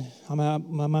 again, I'm at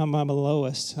my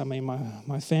lowest. I mean,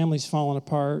 my family's falling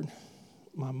apart.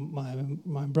 My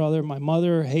brother, my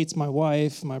mother hates my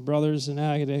wife. My brother's an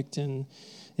addict and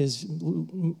is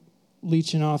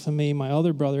leeching off of me. My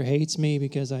other brother hates me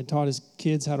because I taught his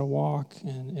kids how to walk,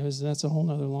 and that's a whole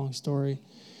nother long story.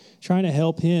 Trying to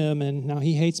help him, and now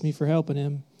he hates me for helping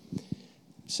him.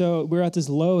 So we're at this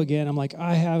low again. I'm like,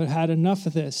 I have had enough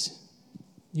of this.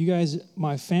 You guys,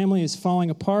 my family is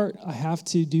falling apart. I have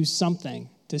to do something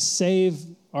to save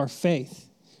our faith.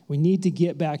 We need to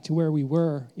get back to where we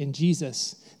were in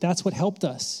Jesus. That's what helped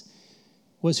us,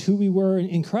 was who we were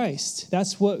in Christ.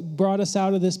 That's what brought us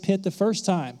out of this pit the first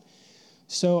time.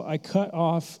 So I cut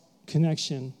off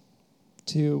connection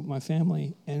to my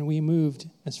family, and we moved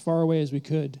as far away as we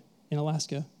could in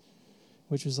Alaska,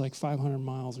 which was like 500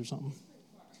 miles or something.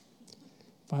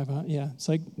 500, yeah. It's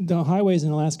like the highways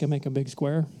in Alaska make a big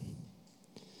square.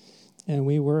 And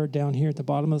we were down here at the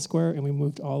bottom of the square, and we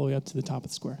moved all the way up to the top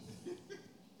of the square.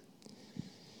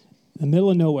 In the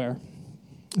middle of nowhere,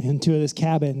 into this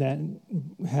cabin that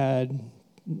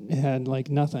had like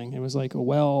nothing. It was like a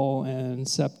well and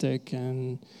septic,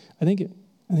 and I think it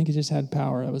just had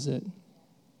power. That was it.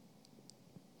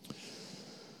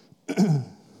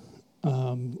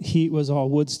 Heat was all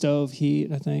wood stove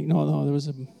heat. I think no, there was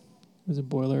a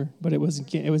boiler, but it was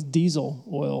diesel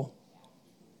oil.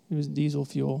 It was diesel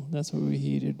fuel. That's what we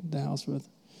heated the house with.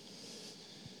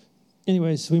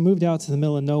 Anyways, so we moved out to the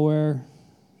middle of nowhere,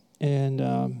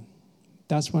 and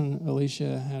that's when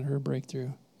Alicia had her breakthrough.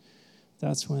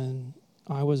 That's when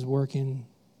I was working.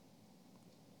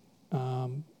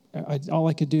 All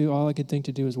I could think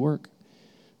to do was work.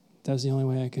 That was the only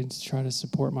way I could try to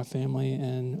support my family,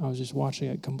 and I was just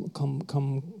watching it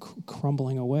come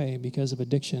crumbling away because of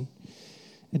addiction.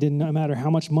 It didn't matter how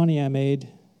much money I made,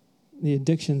 the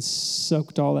addiction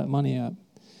soaked all that money up.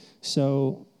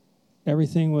 So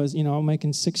everything was, I'm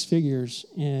making 6 figures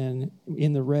in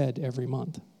the red every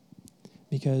month.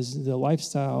 because the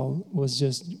lifestyle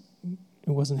it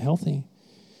wasn't healthy.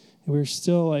 We were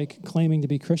still like claiming to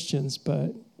be Christians,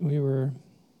 but we were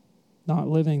not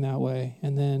living that way.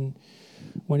 And then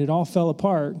when it all fell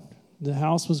apart, the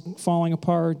house was falling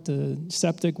apart, the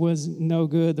septic was no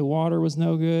good, the water was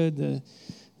no good,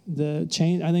 the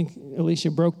chain, I think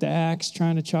Alicia broke the axe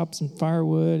trying to chop some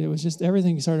firewood. It was just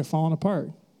everything started falling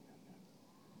apart.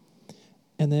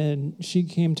 And then she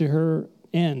came to her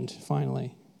end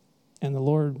finally, and the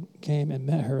Lord came and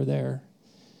met her there.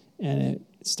 And it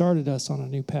started us on a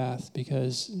new path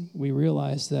because we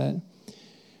realized that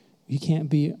you can't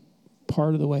be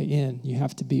part of the way in. You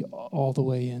have to be all the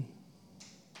way in.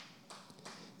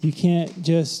 You can't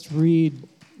just read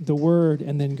the word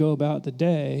and then go about the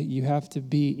day. You have to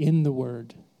be in the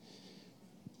word.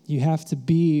 You have to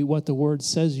be what the word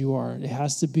says you are. It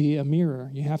has to be a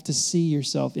mirror. You have to see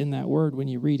yourself in that word when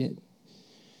you read it.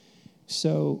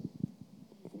 So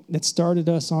that started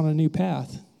us on a new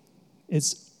path.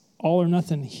 It's all or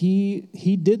nothing.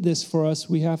 He did this for us.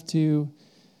 We have to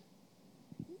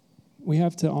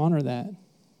honor that.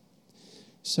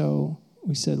 So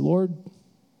we said, Lord,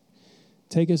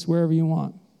 take us wherever you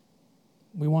want.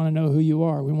 We want to know who you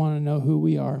are. We want to know who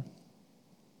we are.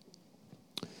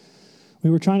 We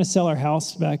were trying to sell our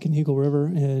house back in Eagle River,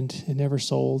 and it never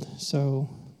sold. So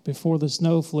before the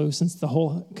snow flew, since the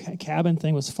whole cabin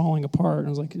thing was falling apart, I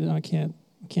was like, no, I can't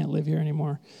live here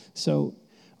anymore. So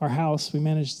our house, we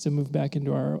managed to move back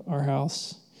into our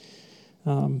house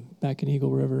back in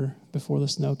Eagle River before the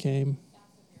snow came.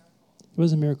 It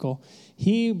was a miracle.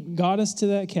 He got us to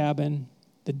that cabin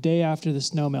the day after the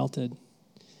snow melted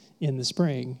in the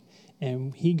spring,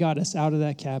 and he got us out of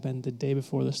that cabin the day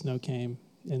before the snow came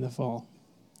in the fall.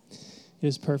 It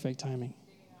was perfect timing.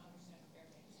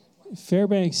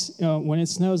 Fairbanks, when it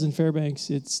snows in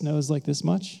Fairbanks, it snows like this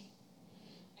much.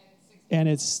 And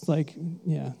it's like,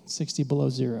 60 below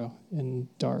zero and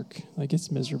dark. Like, it's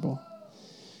miserable.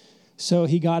 So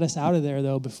he got us out of there,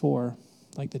 though, before,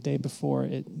 like the day before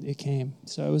it came.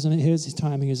 So it was his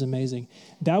timing is amazing.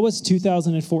 That was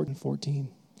 2014.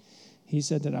 He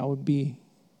said that I would be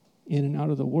in and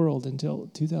out of the world until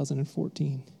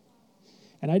 2014.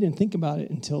 And I didn't think about it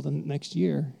until the next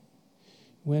year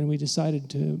when we decided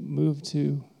to move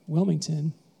to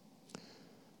Wilmington.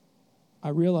 I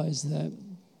realized that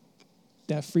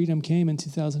freedom came in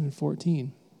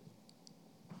 2014.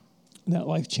 That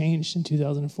life changed in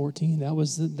 2014. That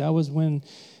was when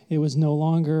it was no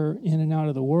longer in and out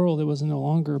of the world. It was no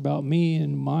longer about me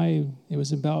and it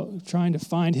was about trying to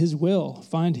find his will,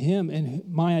 find him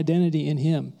and my identity in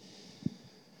him.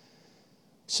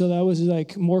 So that was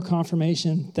like more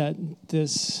confirmation that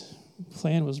this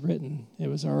plan was written. It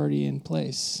was already in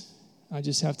place. I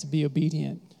just have to be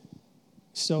obedient.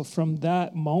 So from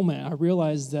that moment, I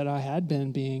realized that I had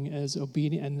been being as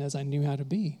obedient as I knew how to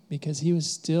be, because he was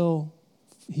still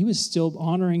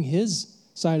honoring his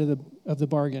side of the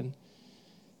bargain.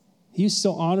 He was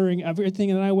still honoring everything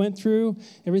that I went through,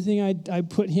 everything I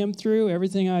put him through,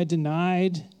 everything I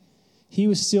denied. He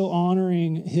was still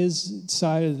honoring his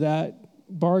side of that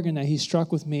bargain that he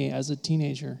struck with me as a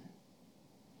teenager.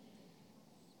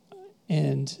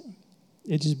 And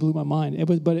it just blew my mind.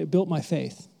 But it built my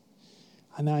faith.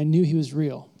 And I knew he was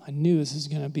real. I knew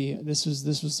this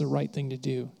was the right thing to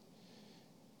do.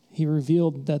 He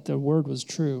revealed that the word was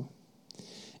true.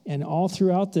 And all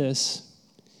throughout this,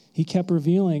 he kept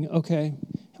revealing, okay,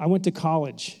 I went to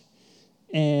college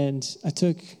and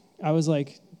I was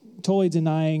like totally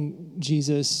denying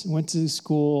Jesus, went to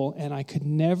school, and I could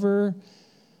never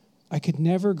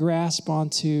grasp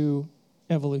onto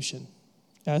evolution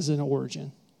as an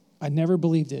origin. I never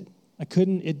believed it.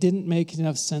 It didn't make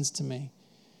enough sense to me.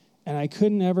 And I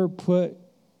could never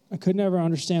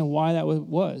understand why that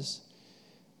was,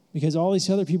 because all these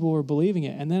other people were believing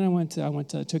it. And then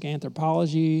I took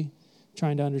anthropology,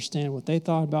 trying to understand what they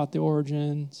thought about the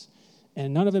origins,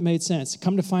 and none of it made sense.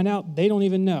 Come to find out, they don't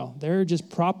even know. They're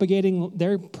just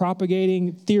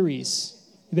propagating theories,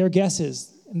 their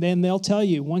guesses. And then they'll tell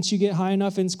you, once you get high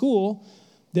enough in school,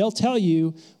 they'll tell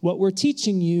you what we're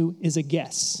teaching you is a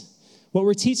guess. What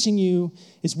we're teaching you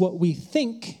is what we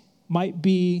think might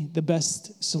be the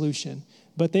best solution.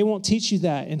 But they won't teach you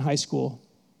that in high school.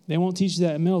 They won't teach you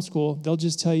that in middle school. They'll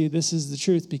just tell you this is the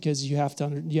truth because you have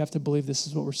to believe this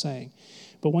is what we're saying.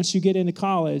 But once you get into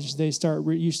college, you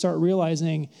start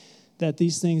realizing that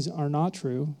these things are not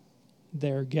true.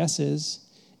 They're guesses,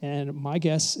 and my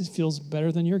guess feels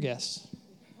better than your guess.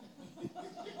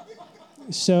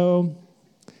 So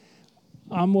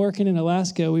I'm working in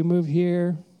Alaska. We moved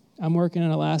here. I'm working in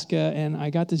Alaska, and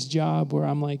I got this job where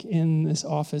I'm like in this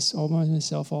office all by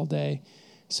myself all day.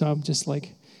 So I'm just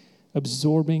like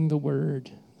absorbing the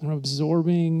word. I'm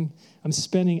spending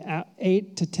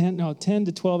 10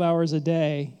 to 12 hours a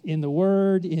day in the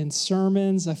word, in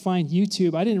sermons. I find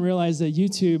YouTube. I didn't realize that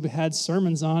YouTube had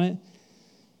sermons on it.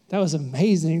 That was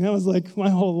amazing. That was like my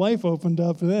whole life opened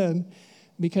up then,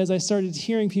 because I started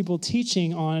hearing people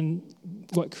teaching on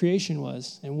what creation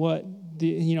was and what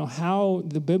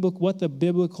what the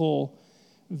biblical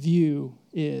view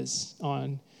is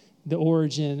on the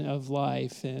origin of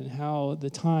life and how the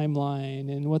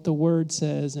timeline and what the word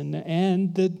says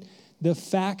and the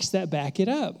facts that back it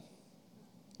up.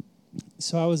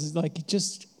 So I was like,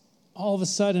 just all of a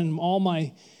sudden, all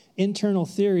my internal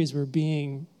theories were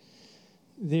being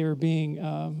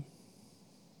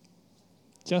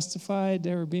justified.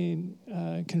 They were being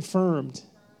confirmed.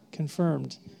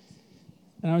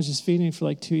 And I was just feeding for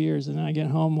like 2 years. And then I get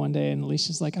home one day and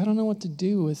Alicia's like, I don't know what to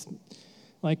do with,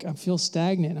 like, I feel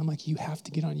stagnant. I'm like, you have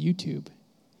to get on YouTube.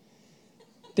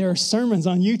 There are sermons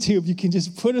on YouTube. You can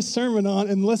just put a sermon on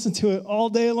and listen to it all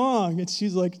day long. And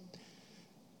she's like,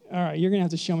 all right, you're going to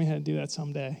have to show me how to do that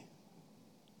someday.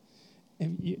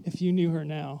 If you knew her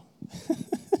now.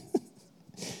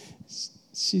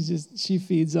 She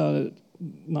feeds on it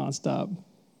nonstop.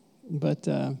 But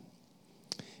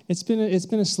it's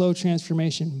been a slow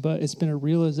transformation, but it's been a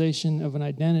realization of an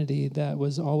identity that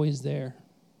was always there.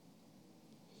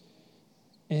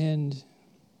 And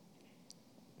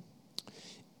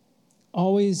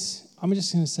always, I'm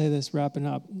just going to say this, wrapping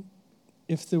up.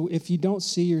 If you don't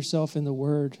see yourself in the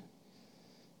Word,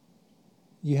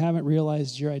 you haven't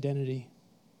realized your identity.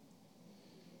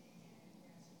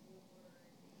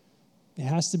 It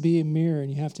has to be a mirror, and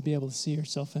you have to be able to see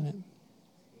yourself in it.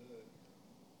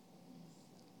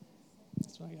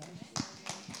 That's what I got.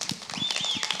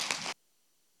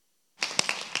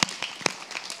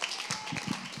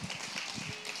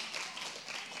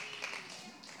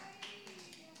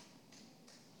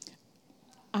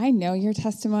 I know your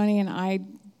testimony, and I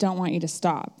don't want you to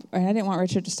stop. And I didn't want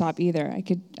Richard to stop either.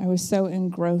 I was so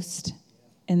engrossed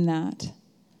in that.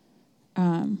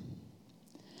 And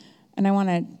I want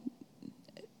to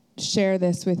share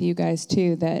this with you guys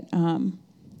too, that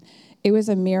it was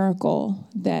a miracle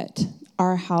that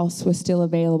our house was still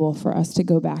available for us to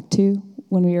go back to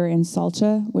when we were in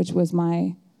Salcha, which was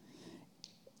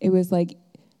it was like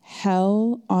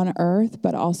hell on earth,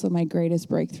 but also my greatest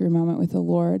breakthrough moment with the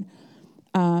Lord.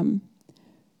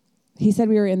 He said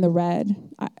we were in the red.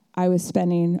 I was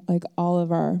spending like all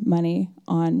of our money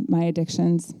on my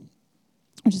addictions,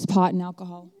 which is pot and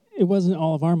alcohol. It wasn't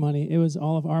all of our money. It was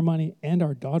all of our money and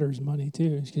our daughter's money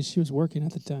too, because she was working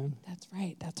at the time. That's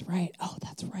right. Oh,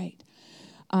 that's right.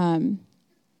 And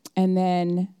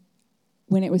then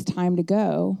when it was time to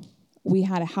go, we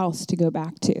had a house to go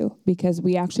back to because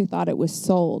we actually thought it was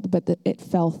sold, but it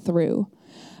fell through.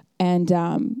 And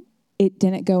it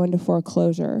didn't go into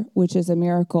foreclosure, which is a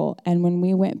miracle. And when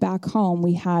we went back home,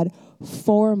 we had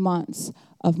 4 months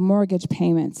of mortgage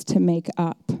payments to make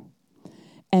up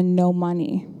and no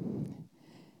money.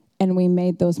 And we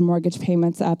made those mortgage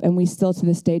payments up, and we still to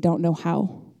this day don't know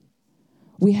how.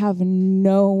 We have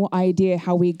no idea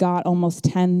how we got almost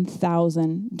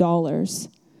 $10,000.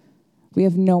 We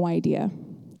have no idea.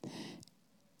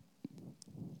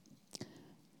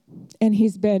 And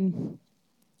he's been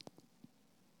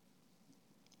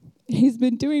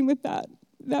doing with that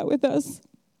with us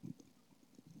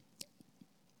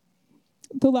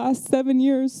the last 7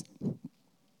 years.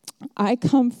 I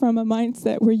come from a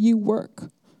mindset where you work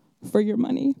for your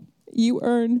money. You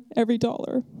earn every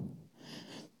dollar.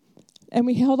 And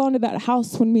we held on to that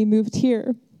house when we moved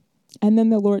here. And then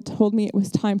the Lord told me it was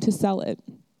time to sell it.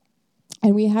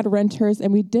 And we had renters,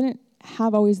 and we didn't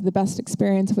have always the best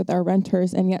experience with our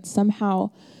renters, and yet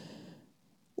somehow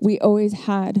we always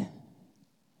had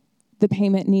the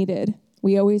payment needed.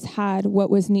 We always had what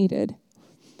was needed.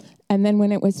 And then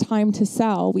when it was time to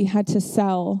sell, we had to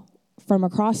sell from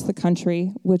across the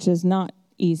country, which is not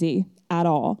easy at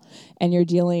all. And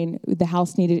the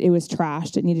house it was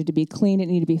trashed. It needed to be cleaned. It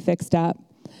needed to be fixed up.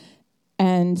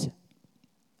 And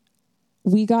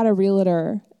we got a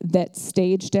realtor that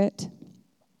staged it.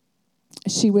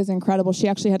 She was incredible. She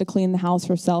actually had to clean the house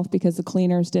herself because the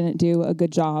cleaners didn't do a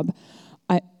good job.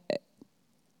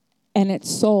 And it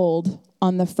sold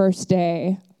on the first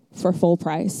day for full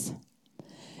price.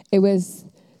 It was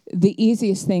the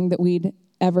easiest thing that we'd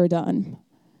ever done.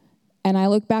 And I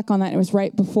look back on that, and it was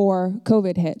right before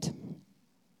COVID hit.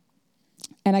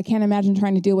 And I can't imagine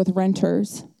trying to deal with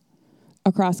renters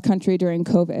across country during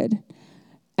COVID.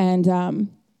 And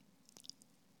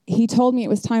he told me it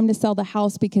was time to sell the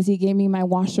house because he gave me my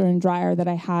washer and dryer that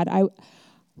I had.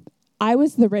 I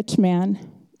was the rich man.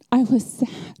 I was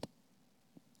sad.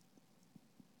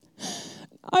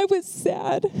 I was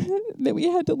sad that we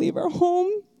had to leave our home.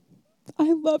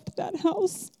 I loved that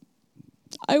house.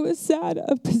 I was sad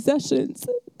of possessions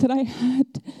that I had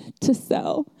to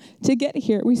sell to get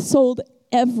here. We sold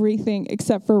everything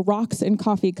except for rocks and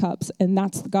coffee cups, and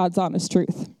that's God's honest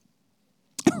truth.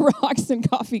 Rocks and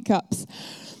coffee cups.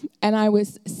 And I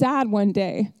was sad one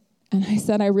day, and I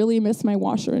said, I really miss my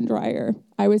washer and dryer.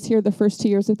 I was here the first 2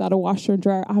 years without a washer and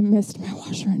dryer. I missed my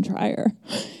washer and dryer.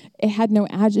 It had no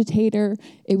agitator.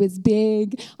 It was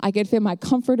big. I could fit my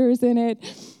comforters in it.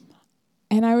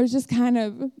 And I was just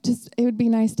it would be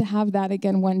nice to have that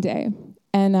again one day.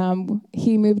 And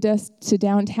he moved us to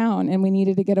downtown, and we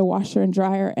needed to get a washer and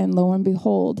dryer. And lo and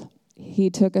behold, he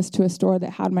took us to a store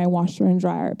that had my washer and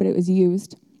dryer, but it was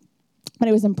used. But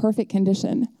it was in perfect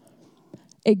condition.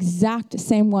 Exact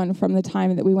same one from the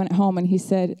time that we went home. And he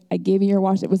said, I gave you your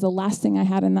washer. It was the last thing I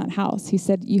had in that house. He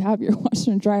said, you have your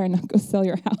washer and dryer, now go sell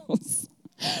your house.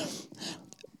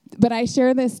 But I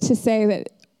share this to say that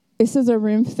this is a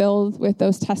room filled with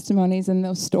those testimonies and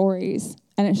those stories.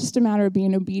 And it's just a matter of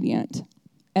being obedient.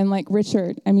 And like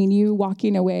Richard, you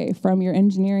walking away from your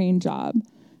engineering job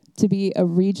to be a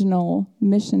regional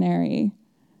missionary,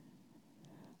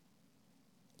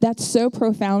 that's so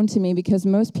profound to me, because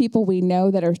most people we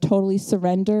know that are totally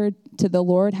surrendered to the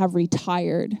Lord have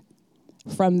retired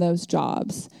from those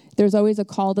jobs. There's always a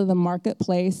call to the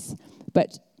marketplace,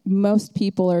 but most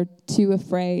people are too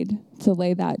afraid to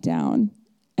lay that down.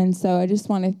 And so I just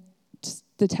want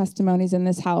the testimonies in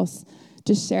this house,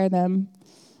 just share them.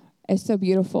 It's so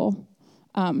beautiful.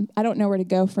 I don't know where to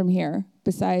go from here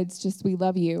besides just we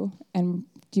love you. And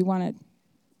do you want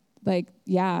to,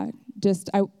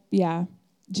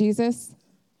 Jesus,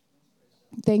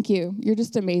 thank you. You're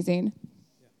just amazing.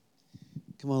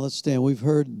 Come on, let's stand. We've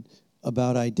heard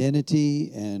about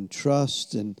identity and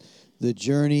trust and the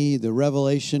journey, the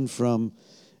revelation from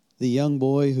the young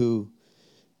boy who,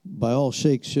 by all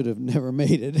shakes, should have never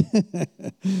made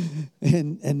it.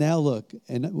 and now look,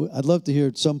 and I'd love to hear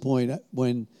at some point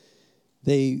when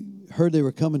they heard they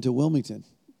were coming to Wilmington.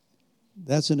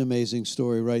 That's an amazing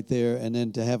story right there, and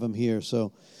then to have them here.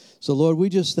 So Lord, we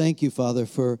just thank you, Father,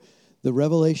 for the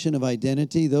revelation of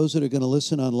identity. Those that are going to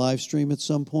listen on live stream at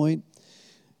some point,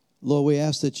 Lord, we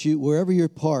ask that you, wherever you're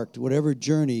parked, whatever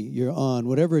journey you're on,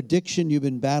 whatever addiction you've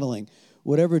been battling,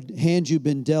 whatever hand you've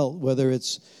been dealt, whether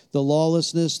it's the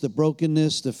lawlessness, the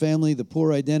brokenness, the family, the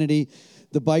poor identity,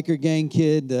 the biker gang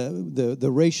kid,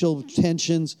 the racial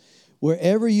tensions,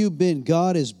 wherever you've been,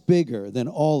 God is bigger than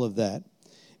all of that.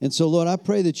 And so, Lord, I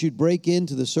pray that you'd break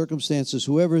into the circumstances,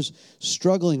 whoever's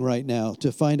struggling right now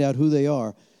to find out who they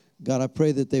are. God, I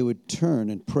pray that they would turn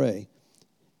and pray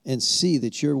and see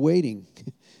that you're waiting.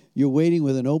 You're waiting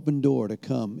with an open door to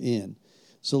come in.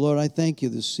 So, Lord, I thank you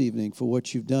this evening for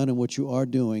what you've done and what you are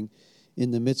doing in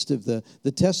the midst of the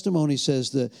testimony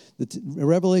says,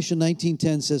 Revelation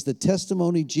 19:10 says the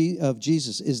testimony of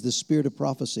Jesus is the spirit of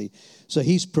prophecy. So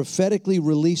he's prophetically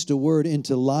released a word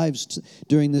into lives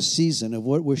during this season of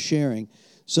what we're sharing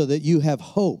so that you have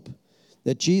hope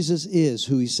that Jesus is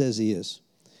who he says he is.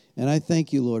 And I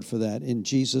thank you, Lord, for that in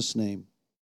Jesus' name.